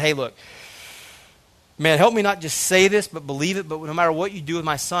going, God, hey, look, man, help me not just say this, but believe it. But no matter what you do with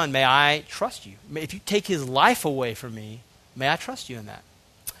my son, may I trust you. If you take his life away from me, may I trust you in that.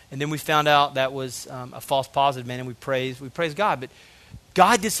 And then we found out that was a false positive, man, and we praise God. But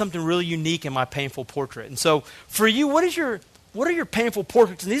God did something really unique in my painful portrait. And so for you, what are your painful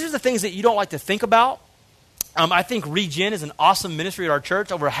portraits? And these are the things that you don't like to think about. I think Regen is an awesome ministry at our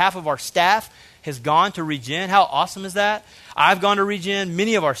church. Over half of our staff has gone to Regen. How awesome is that? I've gone to Regen,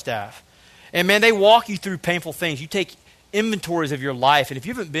 many of our staff. And man, they walk you through painful things. You take inventories of your life. And if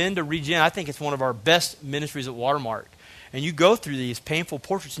you haven't been to Regen, I think it's one of our best ministries at Watermark. And you go through these painful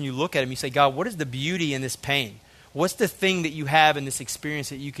portraits and you look at them, you say, God, what is the beauty in this pain? What's the thing that you have in this experience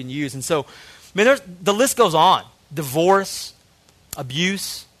that you can use? And so, man, the list goes on. Divorce,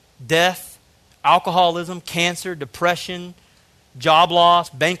 abuse, death, alcoholism, cancer, depression, job loss,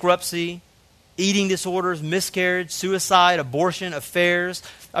 bankruptcy, eating disorders, miscarriage, suicide, abortion, affairs.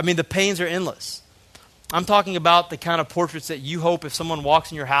 I mean, the pains are endless. I'm talking about the kind of portraits that you hope if someone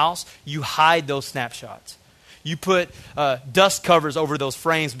walks in your house, you hide those snapshots. You put dust covers over those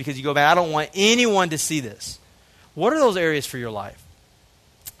frames because you go, man, I don't want anyone to see this. What are those areas for your life?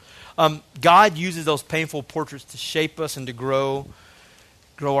 God uses those painful portraits to shape us and to grow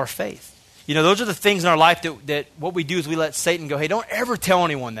our faith. You know, those are the things in our life that what we do is we let Satan go, hey, don't ever tell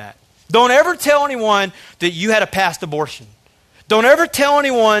anyone that. Don't ever tell anyone that you had a past abortion. Don't ever tell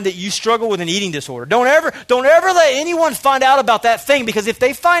anyone that you struggle with an eating disorder. Don't ever let anyone find out about that thing, because if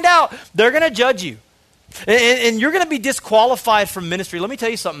they find out, they're going to judge you. And you're going to be disqualified from ministry. Let me tell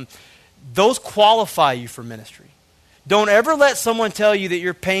you something. Those qualify you for ministry. Don't ever let someone tell you that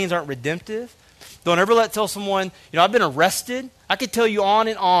your pains aren't redemptive. Don't ever tell someone, I've been arrested. I could tell you on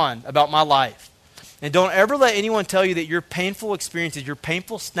and on about my life. And don't ever let anyone tell you that your painful experiences, your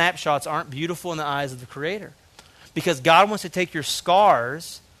painful snapshots aren't beautiful in the eyes of the Creator. Because God wants to take your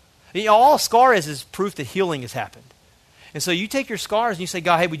scars. All a scar is proof that healing has happened. And so you take your scars and you say,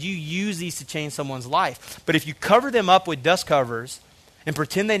 God, hey, would you use these to change someone's life? But if you cover them up with dust covers and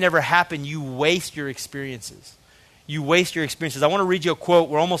pretend they never happened, you waste your experiences. You waste your experiences. I want to read you a quote.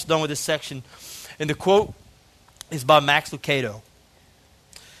 We're almost done with this section. And the quote is by Max Lucado.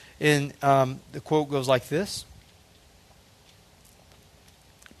 And the quote goes like this.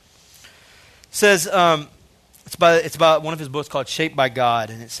 It says, it's about one of his books called Shaped by God.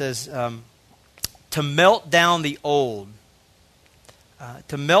 And it says, to melt down the old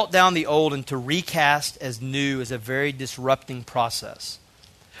and to recast as new is a very disrupting process.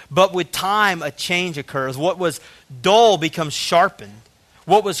 But with time, a change occurs. What was dull becomes sharpened.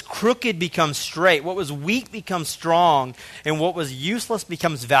 What was crooked becomes straight. What was weak becomes strong. And what was useless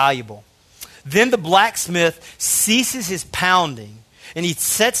becomes valuable. Then the blacksmith ceases his pounding, and he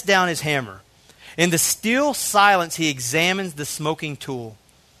sets down his hammer. In the still silence, he examines the smoking tool.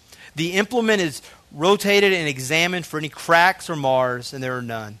 The implement is rotated and examined for any cracks or mars, and there are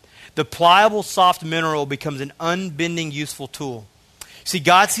none. The pliable, soft mineral becomes an unbending, useful tool. See,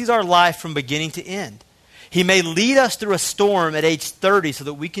 God sees our life from beginning to end. He may lead us through a storm at age 30 so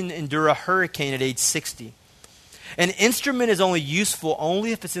that we can endure a hurricane at age 60. An instrument is only useful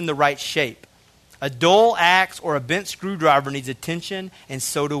only if it's in the right shape. A dull axe or a bent screwdriver needs attention, and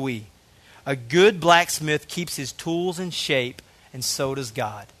so do we. A good blacksmith keeps his tools in shape, and so does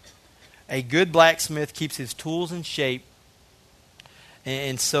God. A good blacksmith keeps his tools in shape,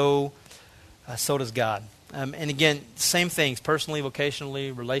 and so does God. And again, same things, personally,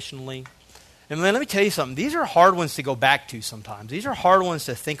 vocationally, relationally. And man, let me tell you something. These are hard ones to go back to sometimes. These are hard ones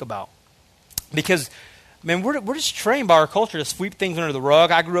to think about. Because, man, we're just trained by our culture to sweep things under the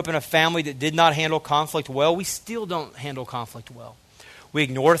rug. I grew up in a family that did not handle conflict well. We still don't handle conflict well. We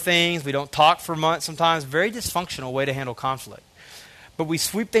ignore things. We don't talk for months sometimes. Very dysfunctional way to handle conflict. But we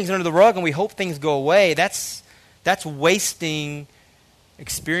sweep things under the rug and we hope things go away. That's wasting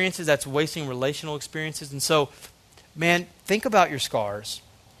experiences. That's wasting relational experiences. And so, man, think about your scars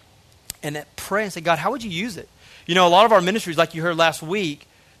and pray and say, God, how would you use it? A lot of our ministries, like you heard last week,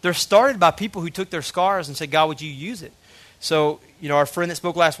 they're started by people who took their scars and said, God, would you use it? So, our friend that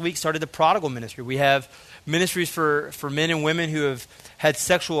spoke last week started the prodigal ministry. We have ministries for men and women who have had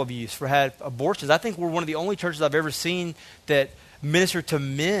sexual abuse, had abortions. I think we're one of the only churches I've ever seen that minister to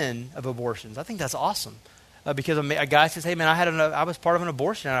men of abortions. I think that's awesome. because a guy says, hey, man, I was part of an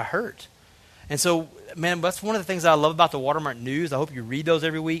abortion and I hurt. And so, man, that's one of the things that I love about the Watermark News. I hope you read those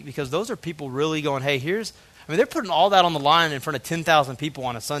every week because those are people really going, hey, they're putting all that on the line in front of 10,000 people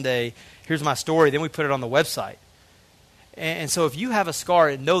on a Sunday. Here's my story. Then we put it on the website. And so if you have a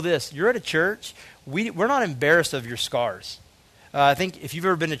scar, know this, you're at a church, we're not embarrassed of your scars. I think if you've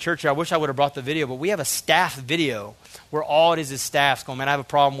ever been to church, I wish I would have brought the video, but we have a staff video where all it is staffs going, man, I have a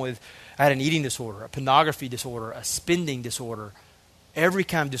problem I had an eating disorder, a pornography disorder, a spending disorder, every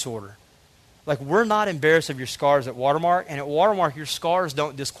kind of disorder. Like, we're not embarrassed of your scars at Watermark, and at Watermark, your scars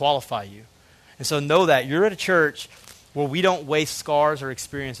don't disqualify you. And so know that. You're at a church where we don't waste scars or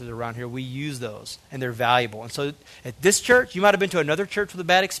experiences around here. We use those, and they're valuable. And so at this church, you might have been to another church with a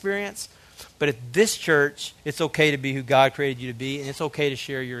bad experience, but at this church, it's okay to be who God created you to be, and it's okay to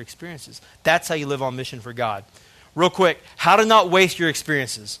share your experiences. That's how you live on mission for God. Real quick, how to not waste your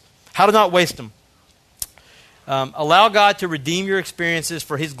experiences. How to not waste them. Allow God to redeem your experiences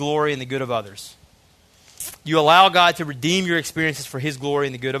for His glory and the good of others. You allow God to redeem your experiences for His glory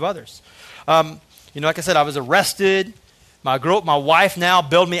and the good of others. Like I said, I was arrested. My wife now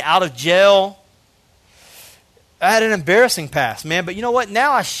bailed me out of jail. I had an embarrassing past, man. But you know what?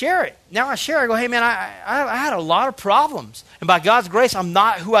 Now I share it. I go, hey, man, I had a lot of problems. And by God's grace, I'm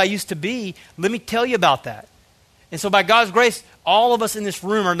not who I used to be. Let me tell you about that. And so by God's grace, all of us in this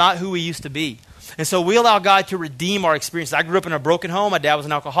room are not who we used to be. And so we allow God to redeem our experiences. I grew up in a broken home. My dad was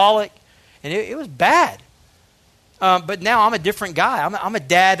an alcoholic, and it was bad. But now I'm a different guy. I'm a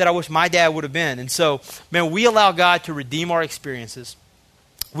dad that I wish my dad would have been. And so, man, we allow God to redeem our experiences.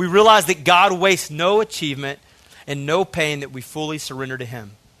 We realize that God wastes no achievement and no pain that we fully surrender to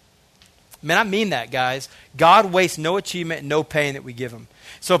Him. Man, I mean that, guys. God wastes no achievement and no pain that we give Him.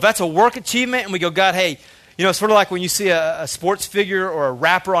 So if that's a work achievement and we go, God, hey, it's sort of like when you see a sports figure or a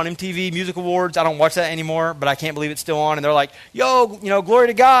rapper on MTV Music Awards. I don't watch that anymore, but I can't believe it's still on. And they're like, glory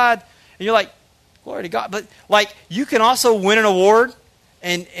to God. And you're like, glory to God. But like, you can also win an award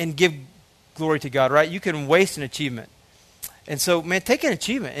and give glory to God, right? You can waste an achievement. And so, man, take an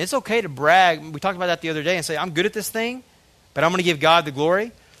achievement. It's okay to brag. We talked about that the other day and say, I'm good at this thing, but I'm going to give God the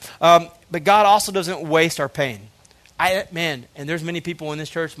glory. But God also doesn't waste our pain. And there's many people in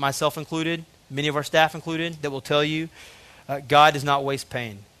this church, myself included, many of our staff included, that will tell you God does not waste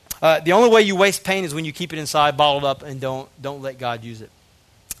pain. The only way you waste pain is when you keep it inside, bottled up, and don't let God use it.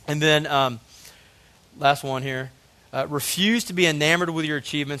 And then last one here. Refuse to be enamored with your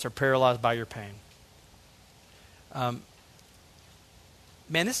achievements or paralyzed by your pain.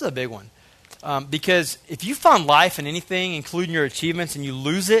 Man, this is a big one. Because if you find life in anything, including your achievements, and you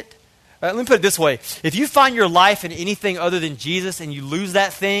lose it, let me put it this way. If you find your life in anything other than Jesus and you lose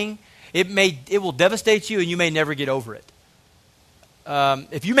that thing, it will devastate you and you may never get over it.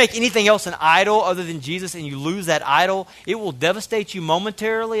 If you make anything else an idol other than Jesus and you lose that idol, it will devastate you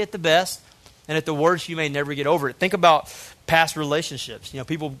momentarily at the best, and at the worst, you may never get over it. Think about past relationships.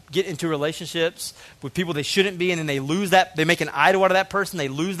 People get into relationships with people they shouldn't be, and then they lose that. They make an idol out of that person. They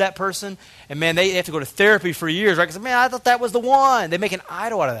lose that person, and man, they have to go to therapy for years, right? Because man, I thought that was the one. They make an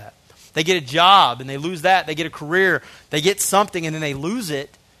idol out of that. They get a job, and they lose that. They get a career. They get something, and then they lose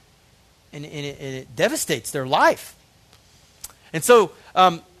it, and it devastates their life. And so,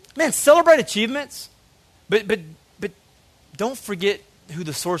 man, celebrate achievements, but don't forget who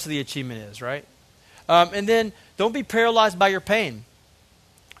the source of the achievement is, right? And then don't be paralyzed by your pain.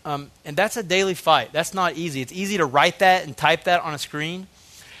 And that's a daily fight. That's not easy. It's easy to write that and type that on a screen.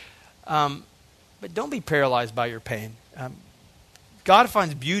 But don't be paralyzed by your pain. God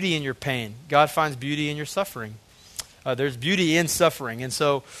finds beauty in your pain. God finds beauty in your suffering. There's beauty in suffering. And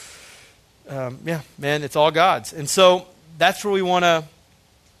so, man, it's all God's. And so that's where we want to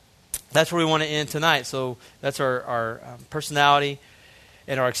end tonight. So that's our personality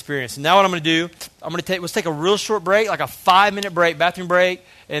and our experience. And now what I'm going to do, let's take a real short break, like a 5-minute break, bathroom break,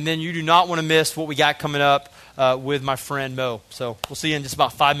 and then you do not want to miss what we got coming up with my friend Mo. So we'll see you in just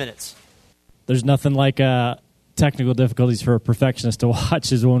about 5 minutes. There's nothing like technical difficulties for a perfectionist to watch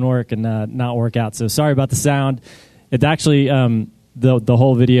his own work and not work out. So sorry about the sound. It actually, the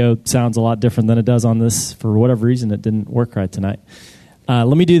whole video sounds a lot different than it does on this. For whatever reason, it didn't work right tonight.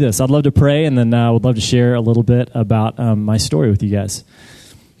 Let me do this. I'd love to pray, and then I would love to share a little bit about my story with you guys.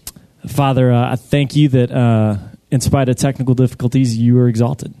 Father, I thank you that in spite of technical difficulties, you are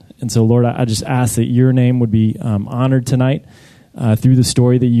exalted. And so, Lord, I just ask that your name would be honored tonight through the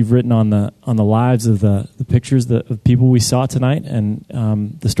story that you've written on the lives of the pictures of people we saw tonight, and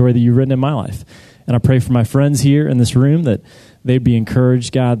the story that you've written in my life. And I pray for my friends here in this room that they'd be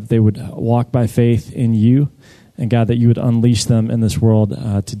encouraged, God, that they would walk by faith in you, and God, that you would unleash them in this world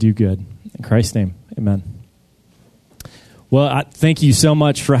to do good. In Christ's name, amen. Well, thank you so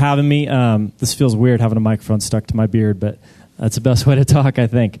much for having me. This feels weird having a microphone stuck to my beard, but that's the best way to talk, I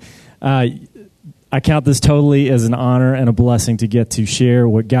think. I count this totally as an honor and a blessing to get to share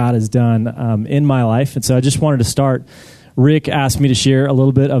what God has done in my life. And so I just wanted to start. Rick asked me to share a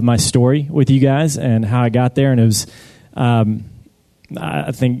little bit of my story with you guys and how I got there. And it was,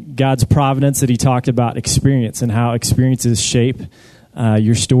 I think, God's providence that he talked about experience and how experiences shape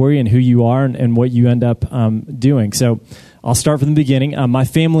your story and who you are and what you end up doing. So I'll start from the beginning. My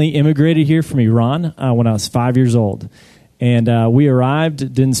family immigrated here from Iran when I was 5 years old. And we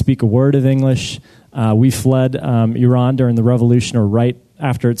arrived, didn't speak a word of English. We fled Iran during the revolution or right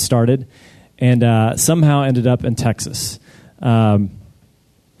after it started, and somehow ended up in Texas.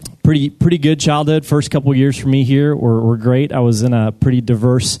 Pretty good childhood. First couple years for me here were great. I was in a pretty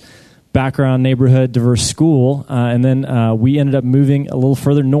diverse background, neighborhood, diverse school, and then we ended up moving a little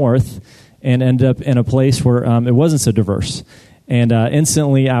further north and ended up in a place where it wasn't so diverse. And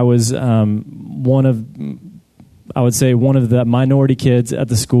instantly I was one of the minority kids at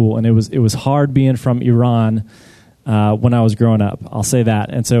the school, and it was hard being from Iran when I was growing up. I'll say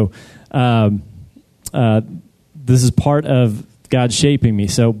that. And so this is part of God shaping me.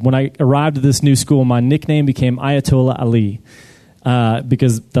 So when I arrived at this new school, my nickname became Ayatollah Ali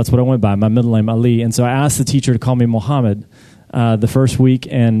because that's what I went by, my middle name, Ali. And so I asked the teacher to call me Mohammed the first week,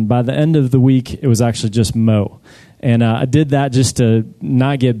 and by the end of the week, it was actually just Mo. And I did that just to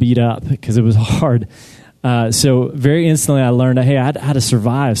not get beat up because it was hard. So very instantly I learned, hey, I had to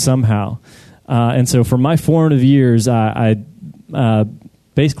survive somehow. And so for my formative years, I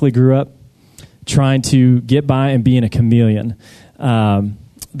basically grew up trying to get by and being a chameleon.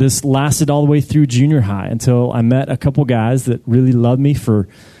 This lasted all the way through junior high until I met a couple guys that really loved me for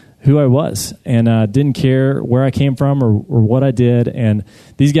who I was and didn't care where I came from or what I did. And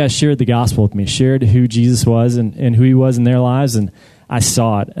these guys shared the gospel with me, shared who Jesus was and who he was in their lives, and I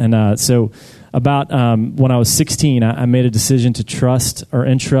saw it. And so about when I was 16, I made a decision to trust or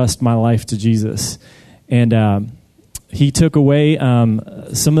entrust my life to Jesus. And he took away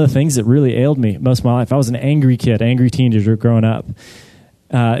some of the things that really ailed me most of my life. I was an angry kid, angry teenager growing up.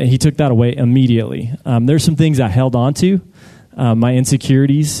 And he took that away immediately. There's some things I held on to, my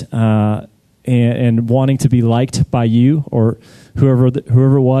insecurities and wanting to be liked by you or whoever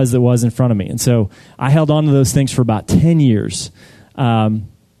it was that was in front of me. And so I held on to those things for about 10 years.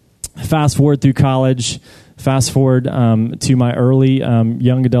 Fast forward through college, fast forward to my early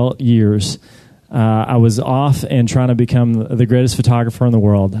young adult years. I was off and trying to become the greatest photographer in the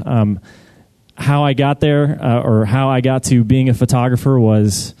world. How I got there or how I got to being a photographer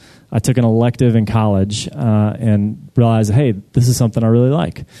was I took an elective in college and realized, hey, this is something I really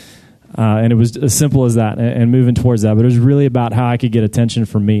like. And it was as simple as that and moving towards that. But it was really about how I could get attention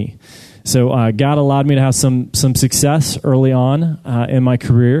from me. So God allowed me to have some success early on in my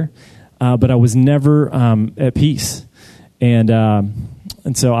career, but I was never at peace. And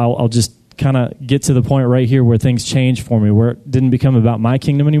so I'll just kind of get to the point right here where things changed for me, where it didn't become about my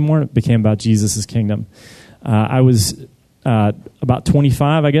kingdom anymore. It became about Jesus' kingdom. I was about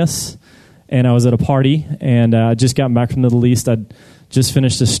 25, I guess, and I was at a party, and I just gotten back from the Middle East. I'd just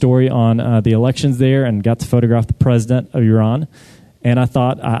finished a story on the elections there and got to photograph the president of Iran, and I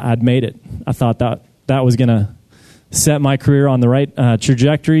thought I'd made it. I thought that was going to set my career on the right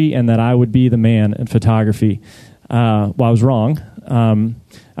trajectory and that I would be the man in photography. Well, I was wrong.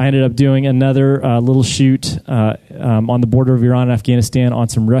 I ended up doing another little shoot on the border of Iran and Afghanistan on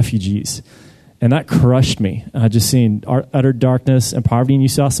some refugees. And that crushed me, just seeing utter darkness and poverty. And you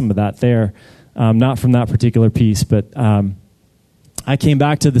saw some of that there, not from that particular piece. But I came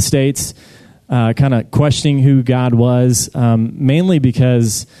back to the States kind of questioning who God was, mainly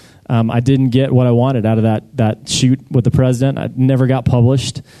because I didn't get what I wanted out of that shoot with the president. I never got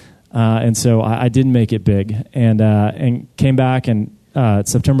published. And so I didn't make it big, and came back, and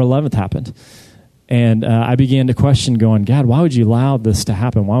September 11th happened. And I began to question, going, God, why would you allow this to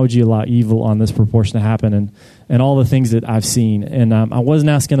happen? Why would you allow evil on this proportion to happen? And all the things that I've seen. And I wasn't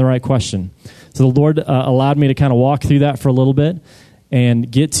asking the right question. So the Lord allowed me to kind of walk through that for a little bit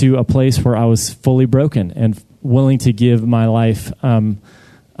and get to a place where I was fully broken and willing to give my life, or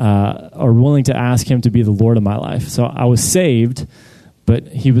willing to ask him to be the Lord of my life. So I was saved, but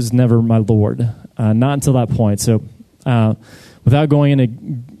he was never my Lord, not until that point. So without going into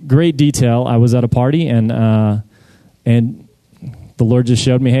great detail, I was at a party, and the Lord just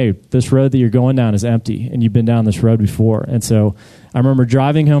showed me, hey, this road that you're going down is empty, and you've been down this road before. And so I remember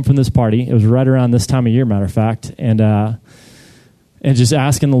driving home from this party. It was right around this time of year, matter of fact, and just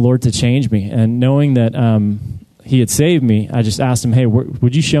asking the Lord to change me. And knowing that he had saved me, I just asked him, hey,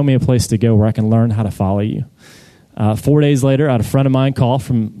 would you show me a place to go where I can learn how to follow you? 4 days later, I had a friend of mine call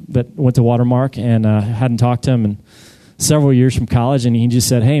that went to Watermark, and hadn't talked to him in several years from college, and he just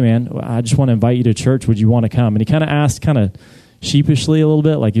said, "Hey, man, I just want to invite you to church. Would you want to come?" And he kind of asked sheepishly a little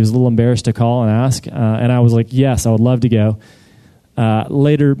bit, like he was a little embarrassed to call and ask, and I was like, yes, I would love to go.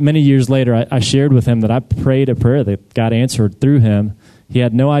 Many years later, I shared with him that I prayed a prayer that God answered through him. He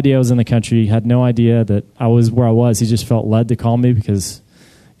had no idea I was in the country. He had no idea that I was where I was. He just felt led to call me because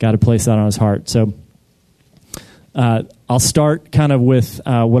God had placed that on his heart. So I'll start kind of with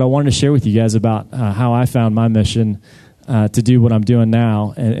what I wanted to share with you guys about how I found my mission to do what I'm doing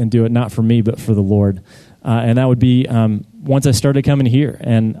now and do it not for me but for the Lord. And that would be once I started coming here.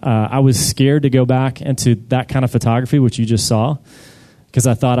 And I was scared to go back into that kind of photography, which you just saw, because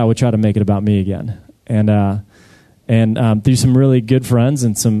I thought I would try to make it about me again. And through some really good friends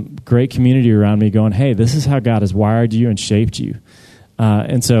and some great community around me going, hey, this is how God has wired you and shaped you.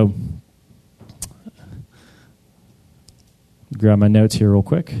 And so, grab my notes here real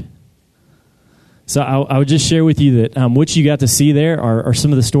quick. So I would just share with you that what you got to see there are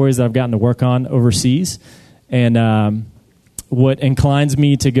some of the stories that I've gotten to work on overseas. And what inclines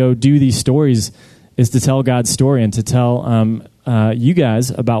me to go do these stories is to tell God's story and to tell you guys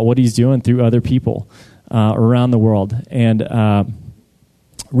about what he's doing through other people around the world. And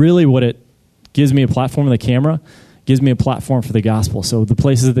really what it gives me a platform in the camera, gives me a platform for the gospel. So the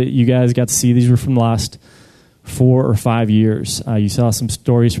places that you guys got to see, these were from the last 4 or 5 years. You saw some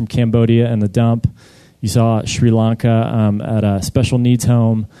stories from Cambodia and the dump. You saw Sri Lanka at a special needs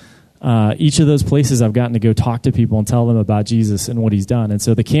home. Each of those places I've gotten to go talk to people and tell them about Jesus and what he's done. And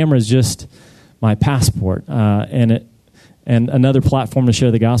so the camera is just my passport and another platform to share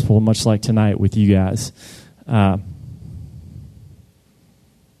the gospel, much like tonight with you guys. One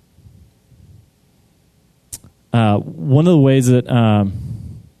of the ways that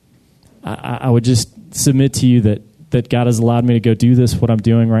I would just submit to you that God has allowed me to go do this, what I'm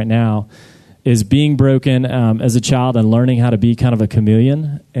doing right now, is being broken as a child and learning how to be kind of a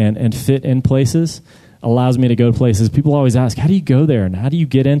chameleon and fit in places allows me to go to places. People always ask, how do you go there and how do you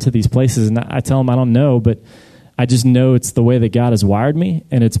get into these places? And I tell them I don't know, but I just know it's the way that God has wired me,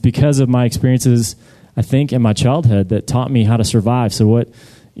 and it's because of my experiences, I think, in my childhood that taught me how to survive. So what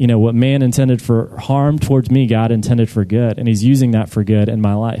man intended for harm towards me, God intended for good, and he's using that for good in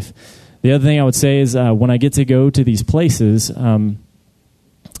my life. The other thing I would say is when I get to go to these places, from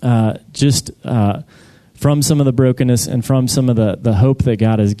some of the brokenness and from some of the hope that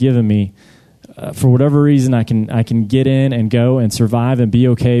God has given me, for whatever reason, I can get in and go and survive and be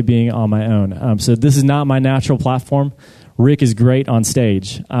okay being on my own. So this is not my natural platform. Rick is great on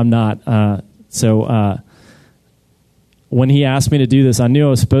stage. I'm not. When he asked me to do this, I knew I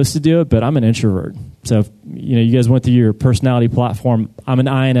was supposed to do it, but I'm an introvert. So if, you guys went through your personality platform. I'm an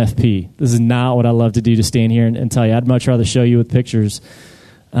INFP. This is not what I love to do, to stand here and tell you. I'd much rather show you with pictures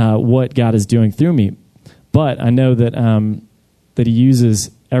what God is doing through me. But I know that that he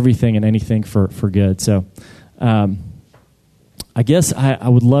uses everything and anything for good. So I guess I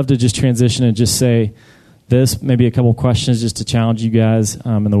would love to just transition and just say this, maybe a couple questions just to challenge you guys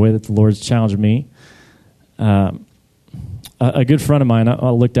in the way that the Lord's challenged me. A good friend of mine, I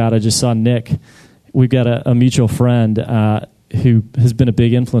looked out, I just saw Nick. We've got a mutual friend who has been a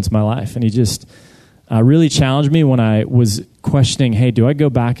big influence in my life, and he just really challenged me when I was questioning, hey, do I go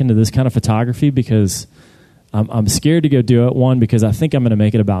back into this kind of photography? Because I'm scared to go do it, one, because I think I'm going to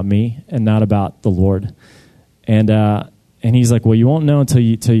make it about me and not about the Lord. And he's like, well, you won't know until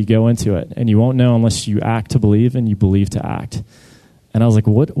you go into it, and you won't know unless you act to believe and you believe to act. And I was like,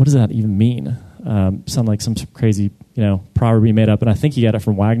 what does that even mean? Sound like some crazy, proverb he made up, and I think he got it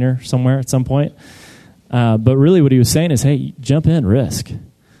from Wagner somewhere at some point. But really what he was saying is, hey, jump in, risk.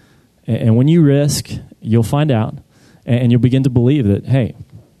 And when you risk, you'll find out, and you'll begin to believe that, hey,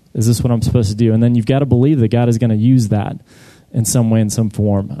 is this what I'm supposed to do? And then you've got to believe that God is going to use that in some way, in some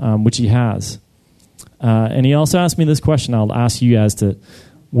form, which he has. And he also asked me this question. I'll ask you guys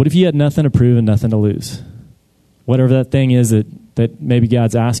what if you had nothing to prove and nothing to lose? Whatever that thing is that maybe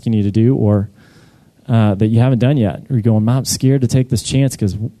God's asking you to do, or that you haven't done yet. Or you're going, I'm scared to take this chance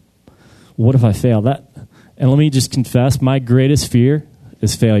because what if I fail? And let me just confess, my greatest fear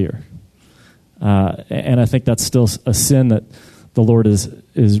is failure. And I think that's still a sin that the Lord is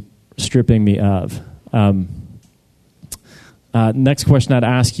stripping me of. Next question I'd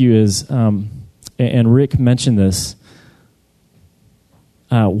ask you is, and Rick mentioned this,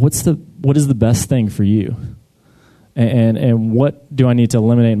 what is the best thing for you? And what do I need to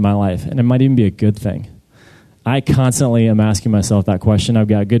eliminate in my life? And it might even be a good thing. I constantly am asking myself that question. I've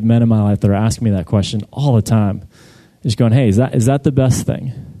got good men in my life that are asking me that question all the time. Just going, hey, is that the best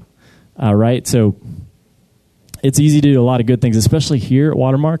thing? Right? So it's easy to do a lot of good things, especially here at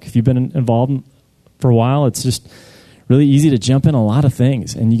Watermark. If you've been involved for a while, it's just really easy to jump in a lot of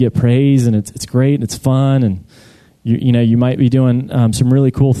things, and you get praise, and it's great, and it's fun, and you might be doing some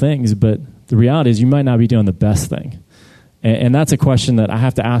really cool things, but the reality is you might not be doing the best thing. And that's a question that I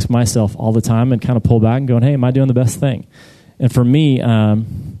have to ask myself all the time and kind of pull back and going, hey, am I doing the best thing? And for me,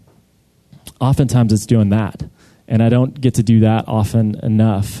 oftentimes it's doing that. And I don't get to do that often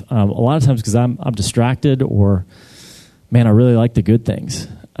enough. A lot of times because I'm distracted, or, man, I really like the good things.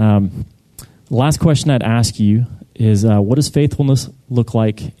 The last question I'd ask you is, what does faithfulness look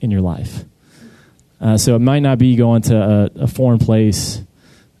like in your life? So it might not be going to a foreign place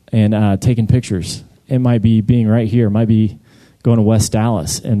and taking pictures. It might be being right here. It might be going to West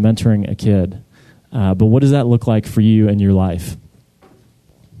Dallas and mentoring a kid. But what does that look like for you in your life?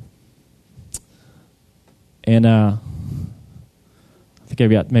 And I think I've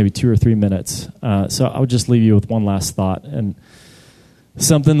got maybe 2 or 3 minutes. So I would just leave you with one last thought. And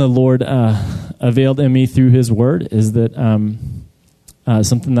something the Lord availed in me through His Word is that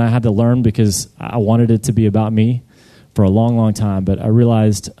something that I had to learn because I wanted it to be about me for a long, long time. But I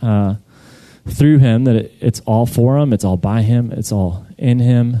realized through Him that it's all for Him, it's all by Him, it's all in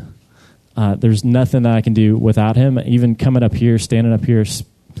Him. There's nothing that I can do without Him. Even coming up here, standing up here,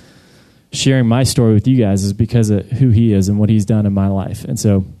 sharing my story with you guys is because of who He is and what He's done in my life. And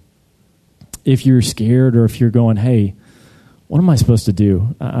so if you're scared, or if you're going, hey, what am I supposed to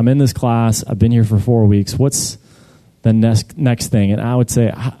do? I'm in this class. I've been here for 4 weeks. What's the next thing? And I would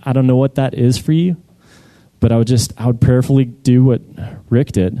say, I don't know what that is for you, but I would prayerfully do what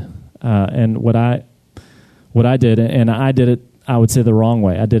Rick did. And what I did, and I did it, I would say the wrong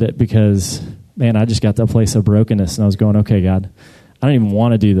way. I did it because, man, I just got to a place of brokenness, and I was going, okay, God, I don't even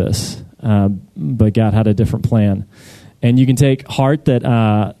want to do this, but God had a different plan. And you can take heart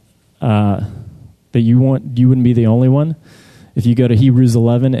that you wouldn't be the only one. If you go to Hebrews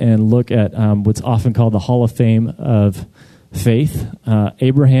 11 and look at what's often called the Hall of Fame of faith,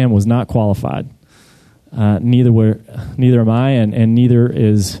 Abraham was not qualified. Neither am I, and neither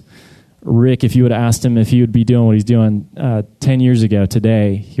is Rick. If you would have asked him if he would be doing what he's doing 10 years ago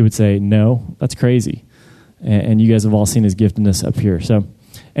today, he would say, no, that's crazy. And you guys have all seen his giftedness up here. So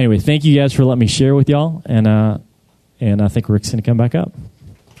anyway, thank you guys for letting me share with y'all, and I think Rick's going to come back up.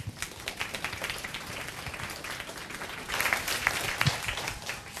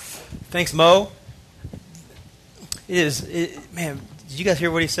 Thanks, Mo. Man, did you guys hear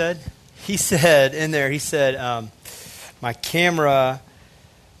what he said? He said in there, my camera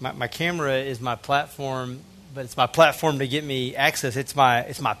is my platform, but it's my platform to get me access. It's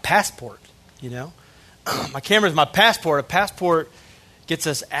my passport, you know? My camera is my passport. A passport gets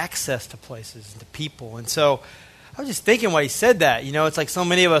us access to places and to people. And so I was just thinking why he said that. You know, it's like so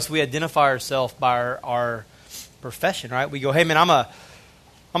many of us, we identify ourselves by our profession, right? We go, hey, man, I'm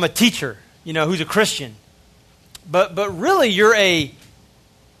a teacher, you know, who's a Christian. But really, you're a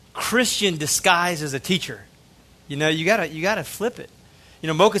Christian disguised as a teacher. You know, you gotta flip it. You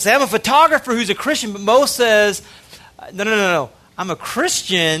know, Mo could say, I'm a photographer who's a Christian, but Mo says, no. I'm a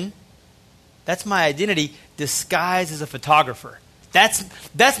Christian. That's my identity, disguised as a photographer.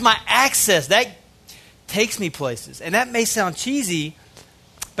 That's my access. That takes me places. And that may sound cheesy,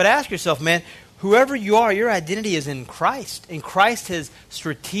 but ask yourself, man, whoever you are, your identity is in Christ. And Christ has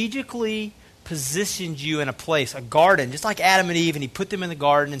strategically positioned you in a place, a garden, just like Adam and Eve, and He put them in the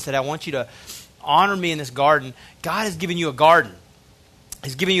garden and said, I want you to honor me in this garden. God has given you a garden.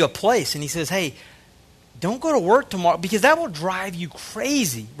 He's giving you a place. And He says, hey, don't go to work tomorrow, because that will drive you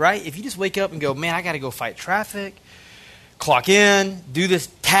crazy, right? If you just wake up and go, man, I got to go fight traffic, clock in, do this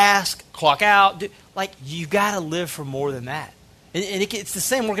task, clock out. You got to live for more than that. And it's the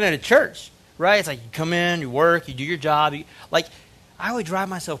same working at a church, right? It's like you come in, you work, you do your job. I would drive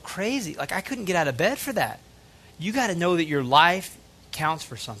myself crazy. I couldn't get out of bed for that. You got to know that your life counts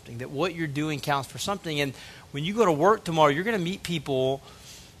for something, that what you're doing counts for something. And when you go to work tomorrow, you're going to meet people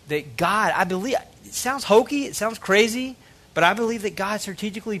that God, I believe, it sounds hokey, it sounds crazy, but I believe that God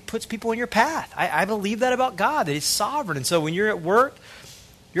strategically puts people in your path. I believe that about God, that He's sovereign. And so when you're at work,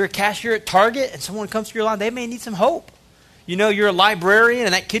 you're a cashier at Target, and someone comes to your line, they may need some hope. You know, you're a librarian,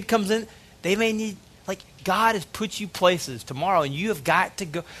 and that kid comes in, they may need, God has put you places tomorrow, and you have got to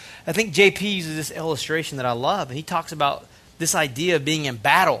go. I think JP uses this illustration that I love, and he talks about this idea of being in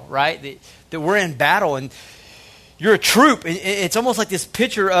battle, right? That we're in battle, and you're a troop. And it's almost like this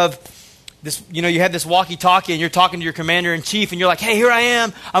picture of this, you know, you have this walkie-talkie, and you're talking to your commander-in-chief, and you're like, hey, here I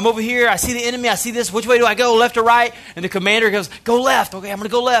am. I'm over here. I see the enemy. I see this. Which way do I go, left or right? And the commander goes, go left. Okay, I'm going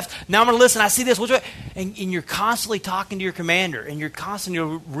to go left. Now I'm going to listen. I see this. Which way? And you're constantly talking to your commander, and you're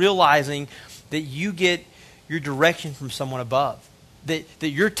constantly realizing that you get your direction from someone above. That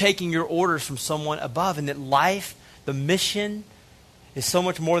you're taking your orders from someone above, and that life, the mission, is so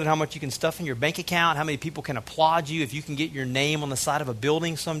much more than how much you can stuff in your bank account, how many people can applaud you if you can get your name on the side of a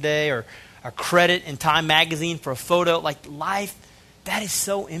building someday, or a credit in Time magazine for a photo. Like life, that is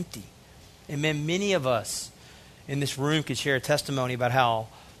so empty. And man, many of us in this room could share a testimony about how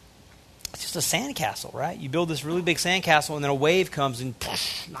it's just a sandcastle, right? You build this really big sandcastle, and then a wave comes and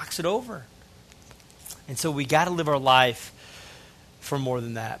knocks it over. And so we got to live our life for more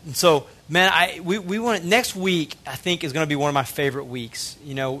than that. And so, man, we want next week, I think, is going to be one of my favorite weeks.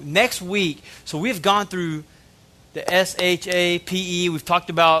 You know, next week, so we've gone through the SHAPE. We've talked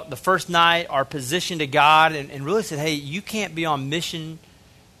about the first night, our position to God, and really said, hey, you can't be on mission.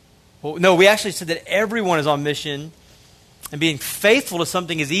 Well, no, we actually said that everyone is on mission, and being faithful to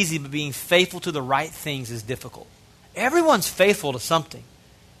something is easy, but being faithful to the right things is difficult. Everyone's faithful to something.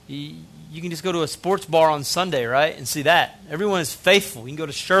 You can just go to a sports bar on Sunday, right, and see that. Everyone is faithful. You can go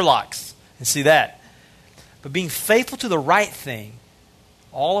to Sherlock's and see that. But being faithful to the right thing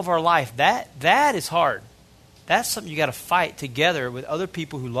all of our life, that is hard. That's something you got to fight together with other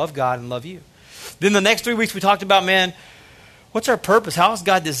people who love God and love you. Then the next 3 weeks we talked about, man, what's our purpose? How has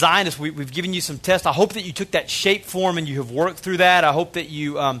God designed us? We've given you some tests. I hope that you took that shape form and you have worked through that. I hope that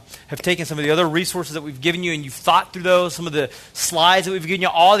you have taken some of the other resources that we've given you and you've thought through those. Some of the slides that we've given you,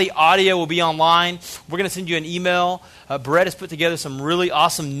 all the audio will be online. We're going to send you an email. Brett has put together some really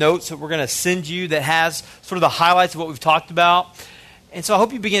awesome notes that we're going to send you that has sort of the highlights of what we've talked about. And so I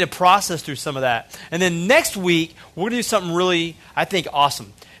hope you begin to process through some of that. And then next week, we're going to do something really, I think,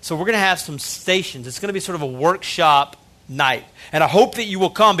 awesome. So we're going to have some stations. It's going to be sort of a workshop night. And I hope that you will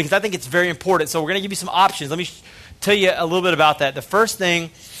come because I think it's very important. So we're going to give you some options. Let me tell you a little bit about that. The first thing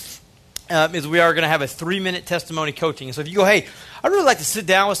is we are going to have a 3-minute testimony coaching. And so if you go, hey, I'd really like to sit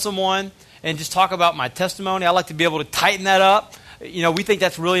down with someone and just talk about my testimony. I'd like to be able to tighten that up. You know, we think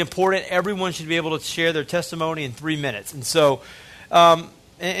that's really important. Everyone should be able to share their testimony in 3 minutes. And so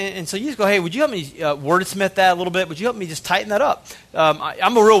and so you just go, hey, would you help me wordsmith that a little bit? Would you help me just tighten that up?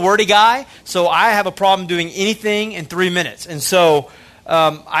 I'm a real wordy guy, so I have a problem doing anything in 3 minutes. And so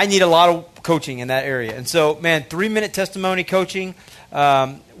I need a lot of coaching in that area. And so, man, 3-minute testimony coaching,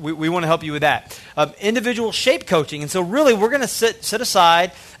 we want to help you with that. Individual shape coaching. And so really we're going to set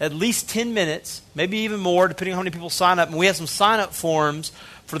aside at least 10 minutes, maybe even more, depending on how many people sign up. And we have some sign-up forms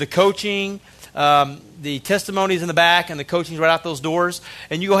for the coaching, the testimonies in the back and the coaching's right out those doors.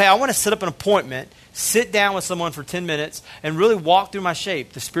 And you go, hey, I want to set up an appointment, sit down with someone for 10 minutes and really walk through my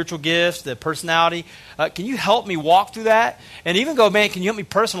shape, the spiritual gifts, the personality. Can you help me walk through that? And even go, man, can you help me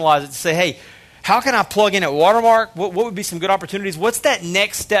personalize it to say, hey, how can I plug in at Watermark? What would be some good opportunities? What's that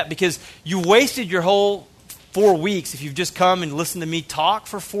next step? Because you wasted your whole 4 weeks if you've just come and listened to me talk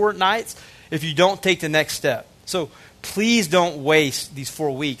for 4 nights if you don't take the next step. So please don't waste these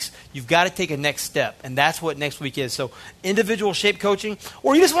 4 weeks. You've got to take a next step, and that's what next week is. So individual shape coaching,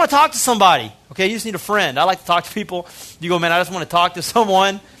 or you just want to talk to somebody. Okay, you just need a friend. I like to talk to people. You go, man, I just want to talk to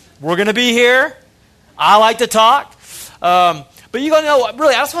someone. We're going to be here. I like to talk. But you go, no,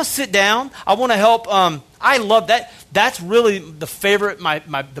 really, I just want to sit down. I want to help. I love that. That's really the favorite,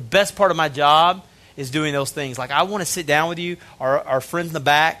 the best part of my job is doing those things. Like I want to sit down with you, our friends in the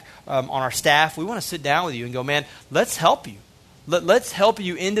back, on our staff. We want to sit down with you and go, man, let's help you. Let's help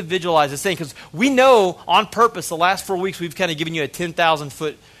you individualize this thing. Because we know on purpose the last 4 weeks we've kind of given you a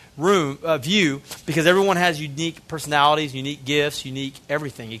 10,000-foot view because everyone has unique personalities, unique gifts, unique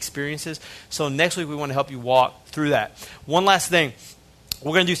everything, experiences. So next week we want to help you walk through that. One last thing.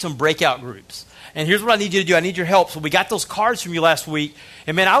 We're going to do some breakout groups. And here's what I need you to do. I need your help. So we got those cards from you last week.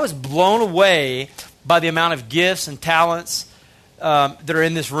 And man, I was blown away by the amount of gifts and talents that are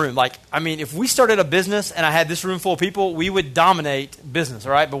in this room. Like, I mean, if we started a business and I had this room full of people, we would dominate business,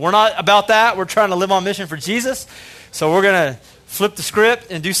 all right? But we're not about that. We're trying to live on mission for Jesus. So we're going to flip the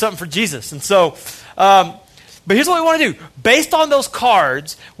script and do something for Jesus. And so, but here's what we want to do. Based on those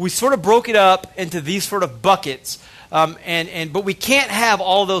cards, we sort of broke it up into these sort of buckets. But we can't have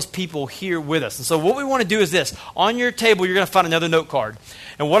all those people here with us. And so what we want to do is this. On your table, you're going to find another note card.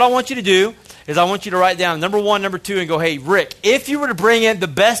 And what I want you to do is I want you to write down number 1, number 2, and go, hey, Rick, if you were to bring in the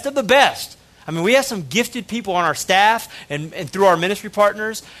best of the best, I mean, we have some gifted people on our staff and through our ministry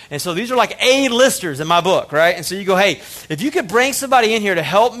partners. And so these are like A-listers in my book, right? And so you go, hey, if you could bring somebody in here to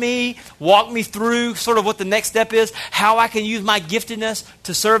help me, walk me through sort of what the next step is, how I can use my giftedness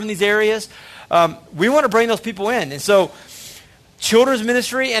to serve in these areas, we want to bring those people in. And so children's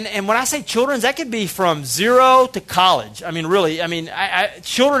ministry, and when I say children's, that could be from 0 to college. I mean, really,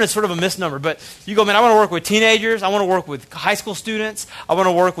 children is sort of a misnomer, but you go, man, I want to work with teenagers. I want to work with high school students. I want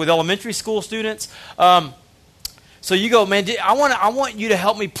to work with elementary school students. So you go, man, I want you to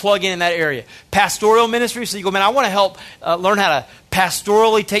help me plug in that area. Pastoral ministry, so you go, man, I want to help learn how to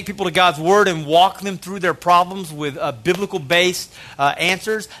pastorally take people to God's Word and walk them through their problems with biblical-based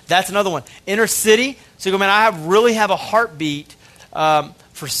answers. That's another one. Inner city, so you go, man, I really have a heartbeat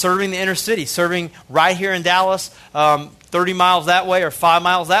for serving the inner city, serving right here in Dallas, 30 miles that way or 5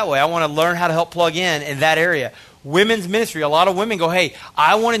 miles that way. I want to learn how to help plug in that area. Women's ministry, a lot of women go, hey,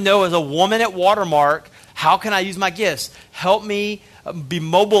 I want to know as a woman at Watermark, how can I use my gifts? Help me be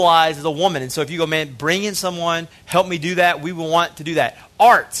mobilized as a woman. And so if you go, man, bring in someone, help me do that, we will want to do that.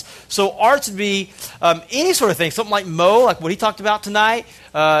 Arts. So arts would be any sort of thing. Something like Mo, like what he talked about tonight.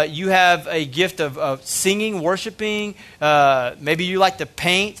 You have a gift of singing, worshiping. Maybe you like to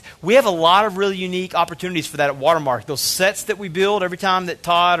paint. We have a lot of really unique opportunities for that at Watermark. Those sets that we build every time that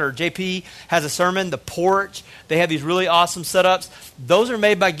Todd or JP has a sermon, the porch, they have these really awesome setups. Those are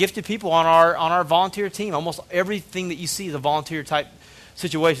made by gifted people on our volunteer team. Almost everything that you see is a volunteer type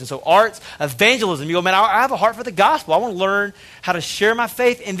situation. So arts, evangelism. You go, man, I have a heart for the gospel. I want to learn how to share my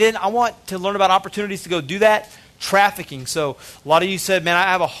faith, and then I want to learn about opportunities to go do that. Trafficking. So a lot of you said, man, I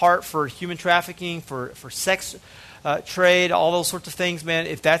have a heart for human trafficking, for sex trade, all those sorts of things, man.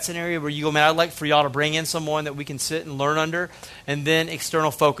 If that's an area where you go, man, I'd like for y'all to bring in someone that we can sit and learn under. And then external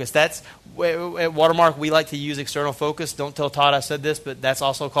focus. That's, at Watermark, we like to use external focus. Don't tell Todd I said this, but that's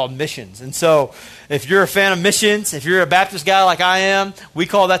also called missions. And so if you're a fan of missions, if you're a Baptist guy like I am, we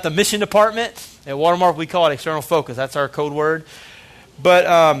call that the mission department. At Watermark, we call it external focus. That's our code word.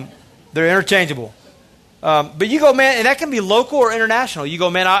 But they're interchangeable. But you go, man, and that can be local or international. You go,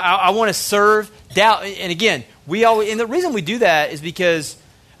 man, I want to serve doubt. And again, and the reason we do that is because,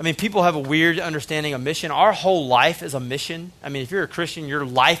 I mean, people have a weird understanding of mission. Our whole life is a mission. I mean, if you're a Christian, your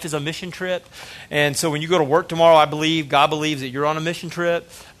life is a mission trip. And so when you go to work tomorrow, I believe God believes that you're on a mission trip.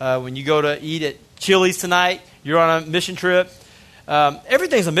 When you go to eat at Chili's tonight, you're on a mission trip.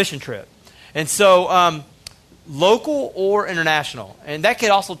 Everything's a mission trip. And so local or international. And that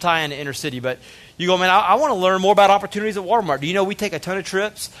could also tie into inner city. But you go, man, I want to learn more about opportunities at Watermark. Do you know we take a ton of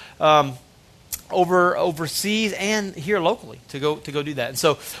trips overseas and here locally to go do that? And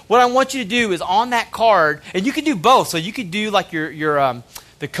so what I want you to do is on that card, and you can do both. So you could do like your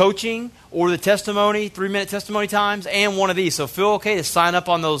the coaching or the testimony, 3-minute testimony times, and one of these. So feel okay to sign up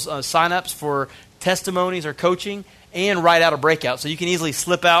on those sign-ups for testimonies or coaching and write out a breakout. So you can easily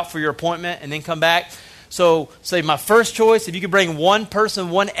slip out for your appointment and then come back. So say my first choice, if you could bring one person,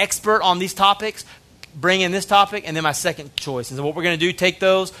 one expert on these topics, bring in this topic, and then my second choice. And so what we're going to do, take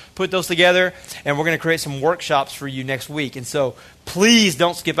those, put those together, and we're going to create some workshops for you next week. And so please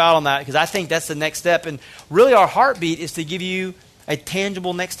don't skip out on that, because I think that's the next step. And really our heartbeat is to give you a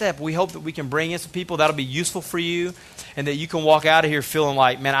tangible next step. We hope that we can bring in some people that'll be useful for you, and that you can walk out of here feeling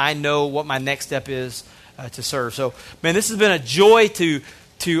like, man, I know what my next step is to serve. So, man, this has been a joy to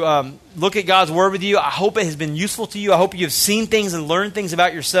look at God's Word with you. I hope it has been useful to you. I hope you've seen things and learned things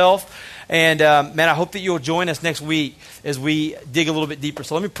about yourself. And, man, I hope that you'll join us next week as we dig a little bit deeper.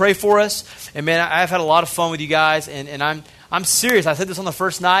 So let me pray for us. And, man, I've had a lot of fun with you guys. And I'm serious. I said this on the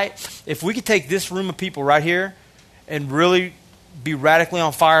first night. If we could take this room of people right here and really be radically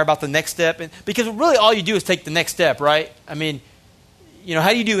on fire about the next step. Because really all you do is take the next step, right? I mean, you know,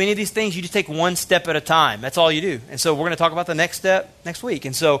 how do you do any of these things? You just take one step at a time. That's all you do. And so we're going to talk about the next step next week.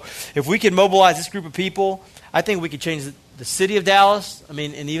 And so if we can mobilize this group of people, I think we could change the city of Dallas. I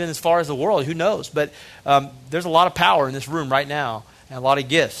mean, and even as far as the world, who knows? But there's a lot of power in this room right now, and a lot of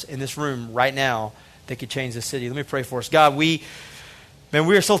gifts in this room right now that could change the city. Let me pray for us. God, we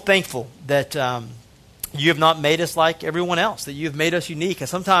are so thankful that you have not made us like everyone else, that you have made us unique. And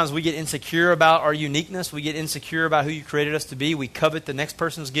sometimes we get insecure about our uniqueness. We get insecure about who you created us to be. We covet the next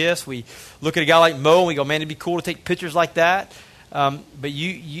person's gifts. We look at a guy like Mo and we go, man, it'd be cool to take pictures like that. But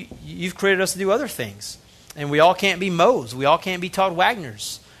you've created us to do other things. And we all can't be Mo's. We all can't be Todd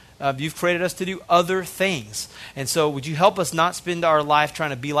Wagner's. You've created us to do other things. And so would you help us not spend our life trying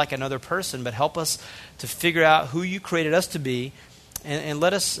to be like another person, but help us to figure out who you created us to be, and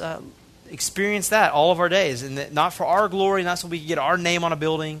let us experience that all of our days, and that not for our glory, not so we can get our name on a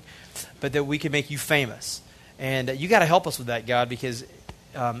building, but that we can make you famous. And you got to help us with that, God, because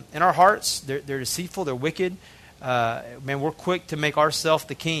in our hearts, they're deceitful, they're wicked. Man, we're quick to make ourselves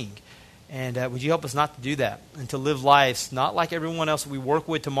the king. And would you help us not to do that, and to live lives not like everyone else that we work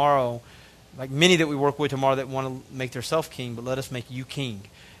with tomorrow, like many that we work with tomorrow that want to make themselves king, but let us make you king.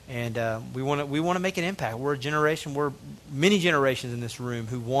 And we want to make an impact. We're a generation, we're many generations in this room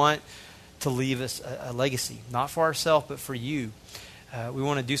who want to leave us a legacy, not for ourselves, but for you. We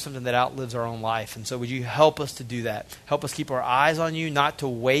want to do something that outlives our own life. And so would you help us to do that? Help us keep our eyes on you, not to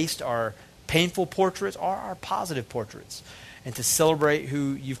waste our painful portraits or our positive portraits, and to celebrate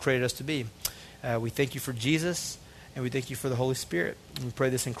who you've created us to be. We thank you for Jesus, and we thank you for the Holy Spirit. And we pray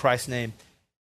this in Christ's name.